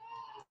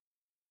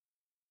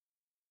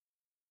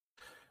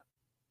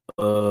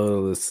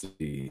 Let's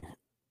see.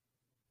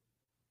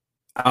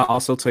 I'll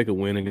also take a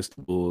win against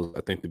the Bulls.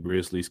 I think the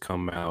Grizzlies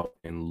come out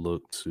and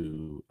look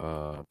to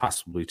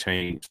possibly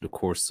change the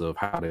course of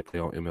how they play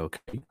on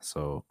MLK.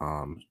 So,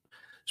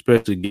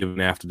 especially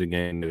given after the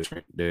game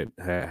that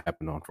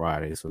happened on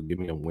Friday. So, give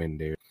me a win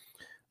there.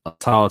 A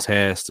tall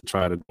task to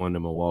try to go into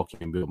Milwaukee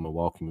and build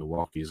Milwaukee.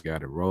 Milwaukee's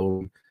got it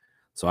rolling.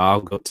 So,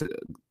 I'll go to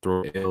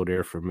throw L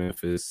there for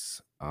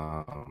Memphis.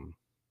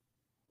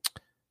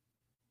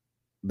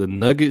 The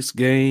Nuggets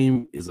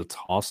game is a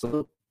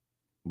toss-up,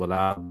 but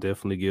I'll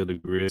definitely give the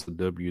Grizz a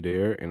W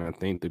there, and I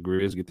think the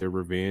Grizz get their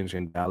revenge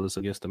in Dallas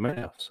against the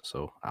Mavs.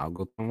 So I'll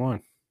go 1.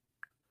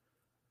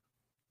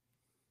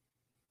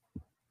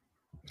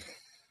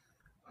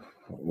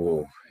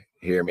 Whoa,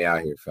 hear me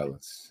out here,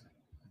 fellas.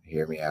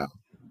 Hear me out.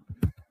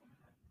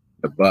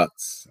 The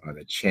Bucks are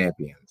the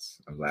champions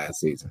of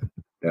last season.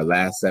 Their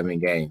last 7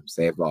 games,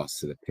 they've lost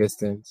to the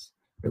Pistons,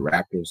 the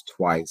Raptors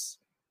twice,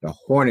 the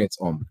Hornets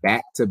on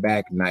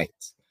back-to-back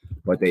nights,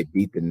 but they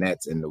beat the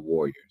Nets and the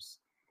Warriors.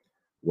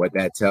 What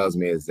that tells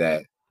me is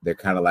that they're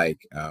kind of like,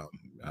 I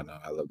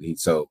love the Heat.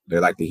 So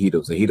they're like the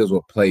Heatles. The Heatles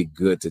will play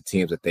good to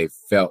teams that they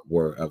felt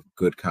were of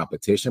good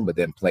competition, but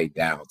then play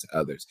down to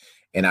others.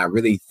 And I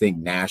really think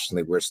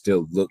nationally we're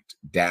still looked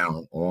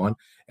down on.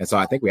 And so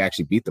I think we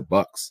actually beat the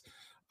Bucks,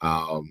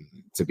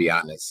 to be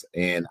honest.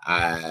 And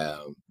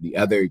the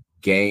other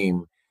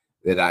game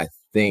that I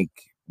think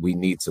we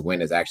need to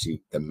win is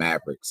actually the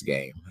Mavericks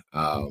game.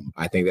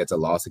 I think that's a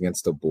loss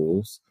against the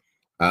Bulls.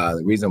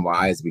 The reason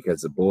why is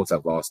because the Bulls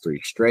have lost 3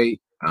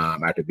 straight.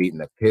 After beating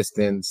the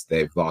Pistons,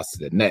 they've lost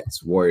to the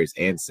Nets, Warriors,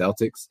 and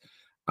Celtics.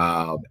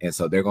 And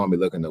so they're going to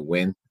be looking to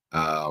win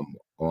on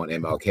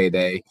MLK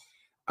Day.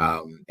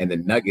 And the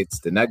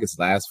Nuggets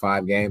last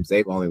 5 games,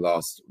 they've only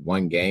lost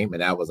 1 game,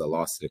 and that was a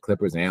loss to the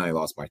Clippers, and they only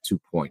lost by 2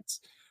 points.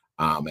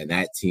 And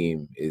that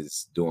team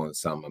is doing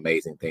some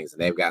amazing things,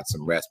 and they've got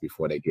some rest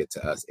before they get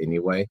to us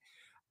anyway.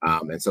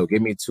 And so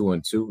give me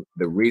 2-2.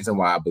 The reason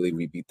why I believe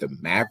we beat the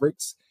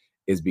Mavericks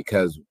is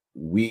because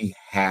we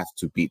have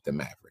to beat the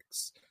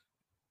Mavericks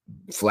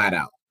flat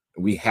out.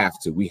 We have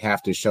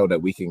to show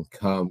that we can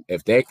come.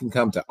 If they can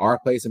come to our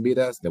place and beat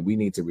us, then we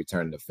need to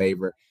return the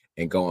favor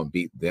and go and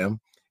beat them.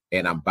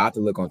 And I'm about to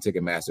look on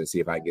Ticketmaster to see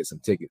if I can get some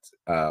tickets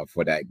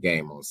for that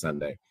game on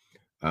Sunday.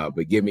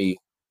 But give me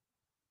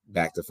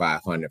back to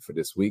 500 for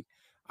this week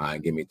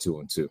and give me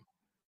 2-2.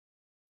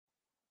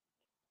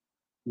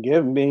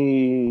 Give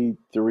me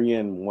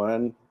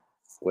 3-1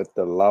 with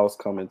the loss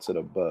coming to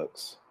the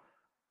Bucks.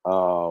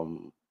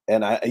 And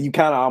you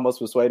kind of almost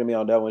persuaded me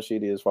on that one,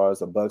 Sheedy, as far as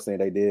the Bucks thing.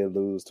 They did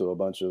lose to a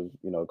bunch of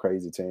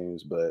crazy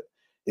teams, but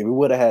if we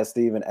would have had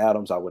Steven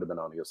Adams, I would have been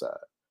on your side.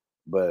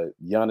 But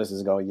Giannis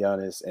is going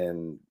Giannis,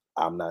 and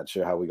I'm not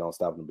sure how we're going to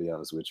stop him, to be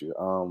honest with you.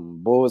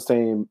 Bulls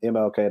team,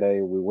 MLK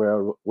Day, we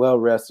were well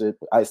rested,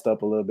 iced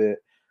up a little bit.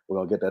 We're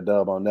going to get that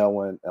dub on that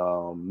one.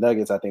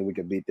 Nuggets, I think we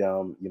could beat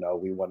them.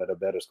 We one of the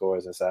better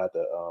scorers inside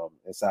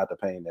the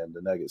paint, and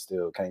the Nuggets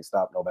still can't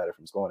stop nobody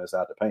from scoring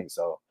inside the paint.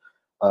 So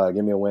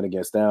give me a win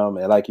against them.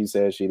 And like you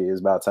said, Sheedy,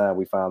 it's about time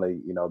we finally,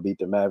 beat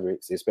the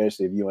Mavericks,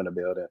 especially if you in the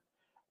building.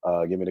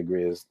 Give me the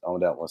Grizz on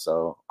that one.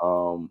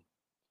 So,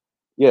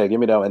 yeah, give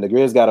me that one. And the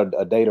Grizz got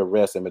a day to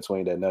rest in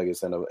between the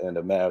Nuggets and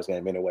the Mavs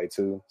game anyway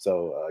too.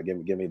 So give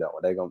me that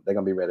one. They're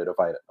gonna be ready to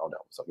fight on that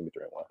one. So give me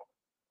 3-1.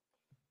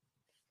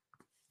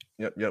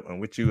 Yep. And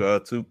with you,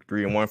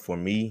 2-3-1 for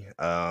me.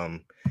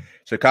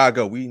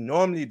 Chicago, we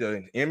normally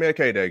the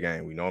MLK Day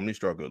game. We normally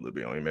struggle a little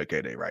bit on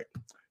MLK Day, right?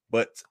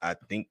 But I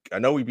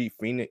know we beat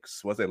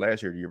Phoenix. Was it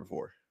last year or the year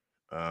before?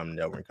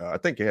 Never recall. I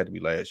think it had to be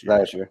last year.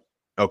 Last year.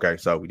 Okay,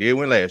 so we did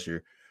win last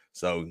year.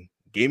 So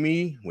give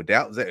me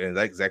without Zach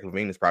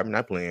LaVine is probably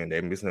not playing.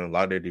 They're missing a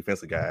lot of their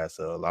defensive guys.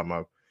 So a lot of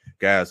my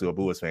guys who are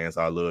Bulls fans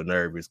are a little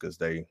nervous because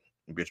they've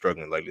been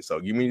struggling lately. So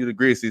give me the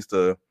Grizzlies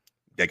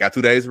they got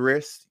 2 days of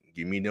rest.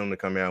 Give me them to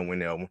come out and win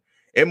that one.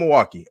 At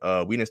Milwaukee,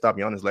 we didn't stop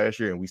Giannis last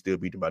year, and we still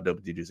beat them by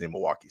double digits in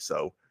Milwaukee.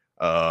 So,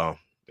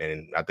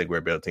 and I think we're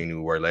a better team than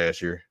we were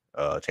last year.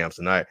 Champs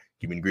tonight.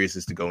 Give me the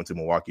Grizzlies to go into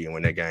Milwaukee and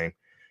win that game.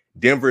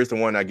 Denver is the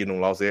one I get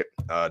them lost at.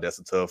 That's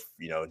a tough,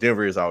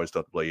 Denver is always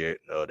tough to play at.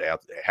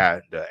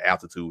 The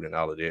altitude and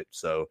all of that.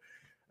 So,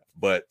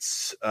 but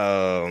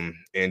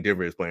and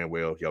Denver is playing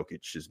well.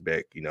 Jokic is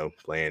back,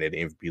 playing at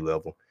the MVP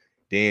level.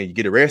 Then you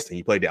get a rest and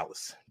you play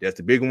Dallas. That's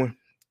the big one.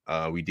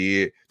 We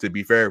did, to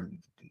be fair,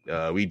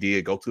 we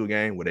did go to a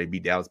game where they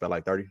beat Dallas by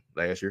like 30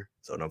 last year.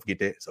 So don't forget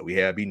that. So we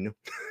have beaten them.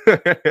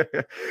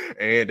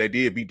 And they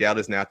did beat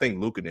Dallas. Now, I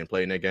think Luka didn't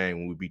play in that game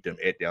when we beat them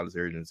at Dallas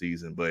early in the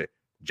season, but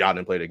Ja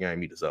didn't play the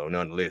game either. So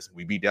nonetheless,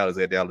 we beat Dallas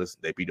at Dallas.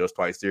 They beat us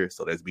twice there.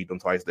 So let's beat them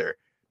twice there.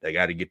 They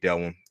got to get that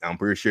one. I'm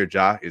pretty sure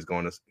Ja is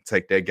going to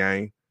take that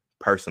game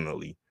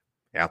personally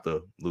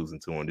after losing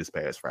to him this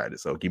past Friday.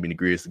 So give me the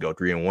Grizz to go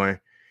 3-1.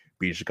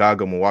 Beat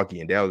Chicago, Milwaukee,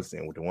 and Dallas,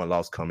 and with the one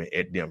loss coming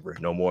at Denver.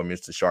 No more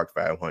Mr. Shark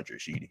 500,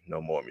 Sheedy. No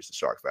more Mr.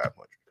 Shark 500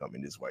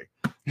 coming this way.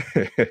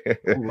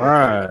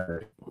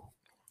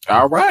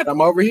 All right. I'm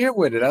over here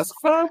with it. That's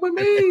fine with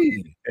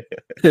me.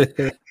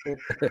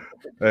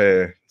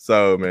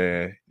 So,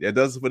 man, that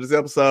does it for this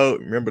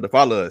episode. Remember to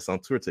follow us on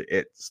Twitter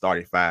at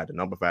Started5, the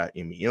number 5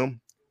 MEM.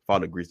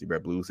 Follow Grizzly Bear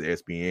Blues at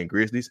SPN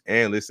Grizzlies,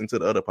 and listen to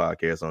the other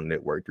podcasts on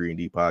Network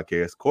 3&D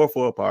Podcast, Core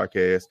 4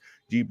 Podcast,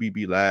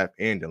 GBB Live,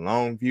 and The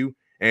Long View.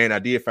 And I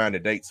did find the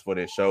dates for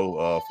that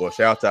show. For a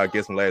shout out, I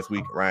guess from last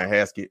week, Ryan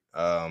Haskett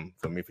from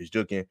Memphis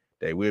Jukin.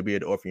 They will be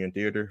at the Orpheum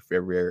Theater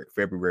February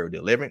the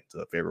 11th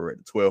to February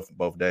the 12th,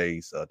 both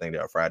days. I think they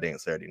are Friday and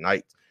Saturday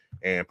night.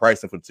 And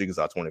pricing for the tickets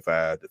are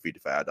 $25 to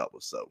 $55.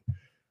 So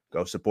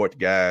go support the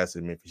guys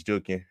at Memphis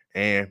Jukin.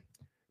 And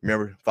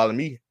remember, follow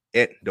me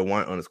at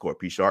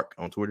 @1_P Shark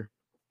on Twitter.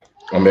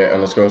 I'm at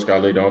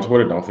 _Scott Leader on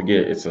Twitter. Don't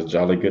forget, it's a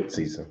jolly good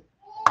season.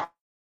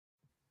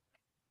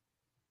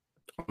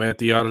 I'm at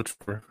the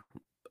auditor.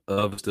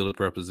 Of still a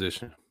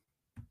preposition.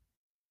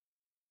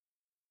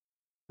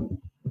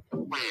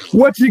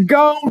 What you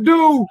gonna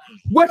do?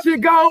 What you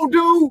gonna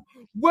do?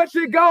 What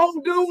you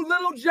gonna do,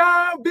 Little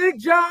John, Big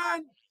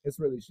John? It's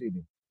really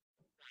cheating.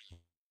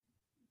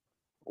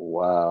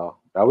 Wow.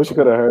 I wish you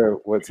could have heard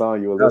what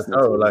song you were listening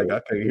to. Like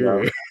I can't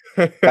hear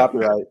it.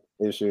 Copyright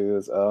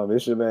issues.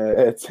 It's your man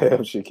Ed Tam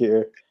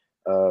Shakir.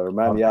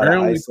 Remind me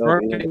apparently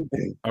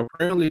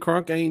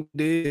Crunk ain't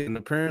dead, and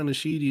apparently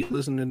Sheedy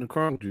listening to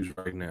Crunk Juice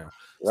right now.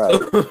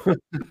 Right.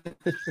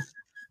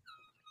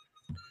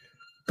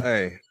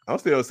 Hey, I'm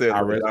still saying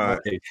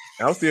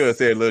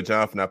Lil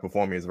Jon for not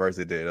performing his verse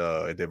at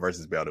that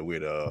versus battle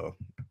with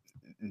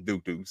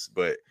Duke Deuce,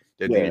 but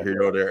that's neither here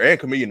nor there. And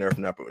Comedian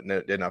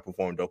Nerf they're not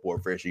performing Dope or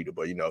Fresh either,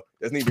 but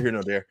that's neither here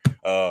nor there.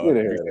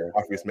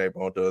 Obviously Smack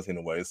Bone does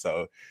anyway.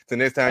 So till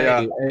next time,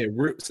 y'all.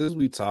 Since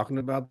we talking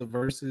about the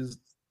verses,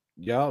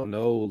 y'all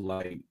know,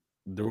 like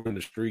during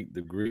the streak,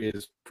 the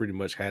Grizz pretty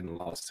much hadn't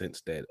lost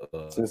since that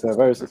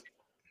verses.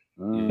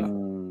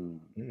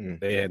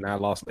 They had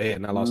not lost a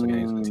game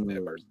since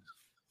that versus.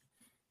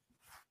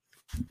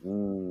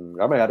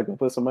 I may have to go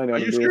put some money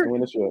on the Grizz to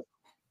win the shit.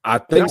 I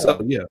think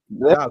so. Yeah.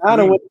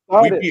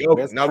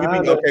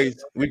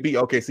 We beat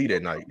OKC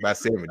that night by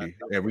 70,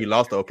 and we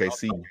lost to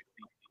OKC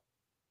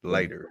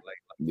later.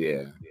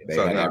 Yeah, they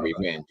got that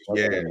revenge.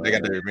 Yeah, they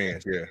got the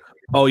revenge. Yeah.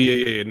 Oh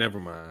yeah.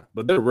 Never mind.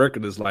 But their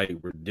record is like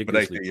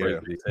ridiculously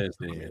crazy since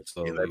then.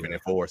 So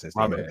 11-4 since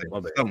my then.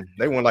 bad.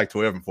 They won like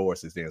 12-4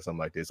 since then, something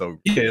like that. So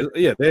yeah,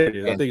 there it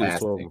is. I think it's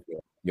 12.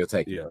 You'll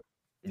take it.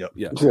 Yeah.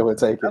 We'll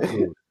take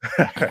it.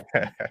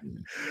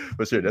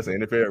 For sure, that's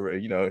an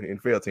NFL.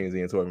 NFL teams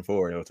in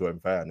 12-4,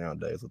 12-5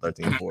 nowadays, so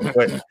 13-4.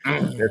 But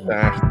this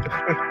time,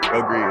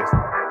 go Grizz.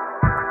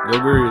 Go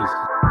Grizz.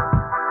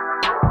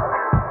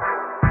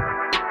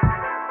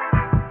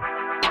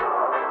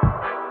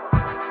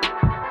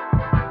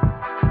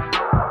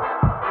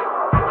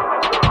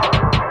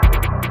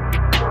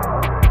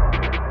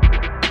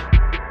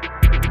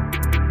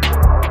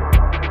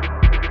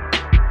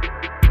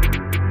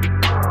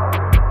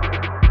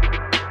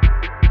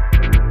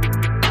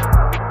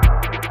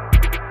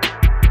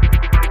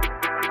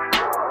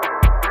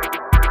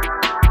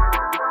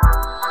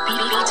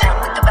 BB Town.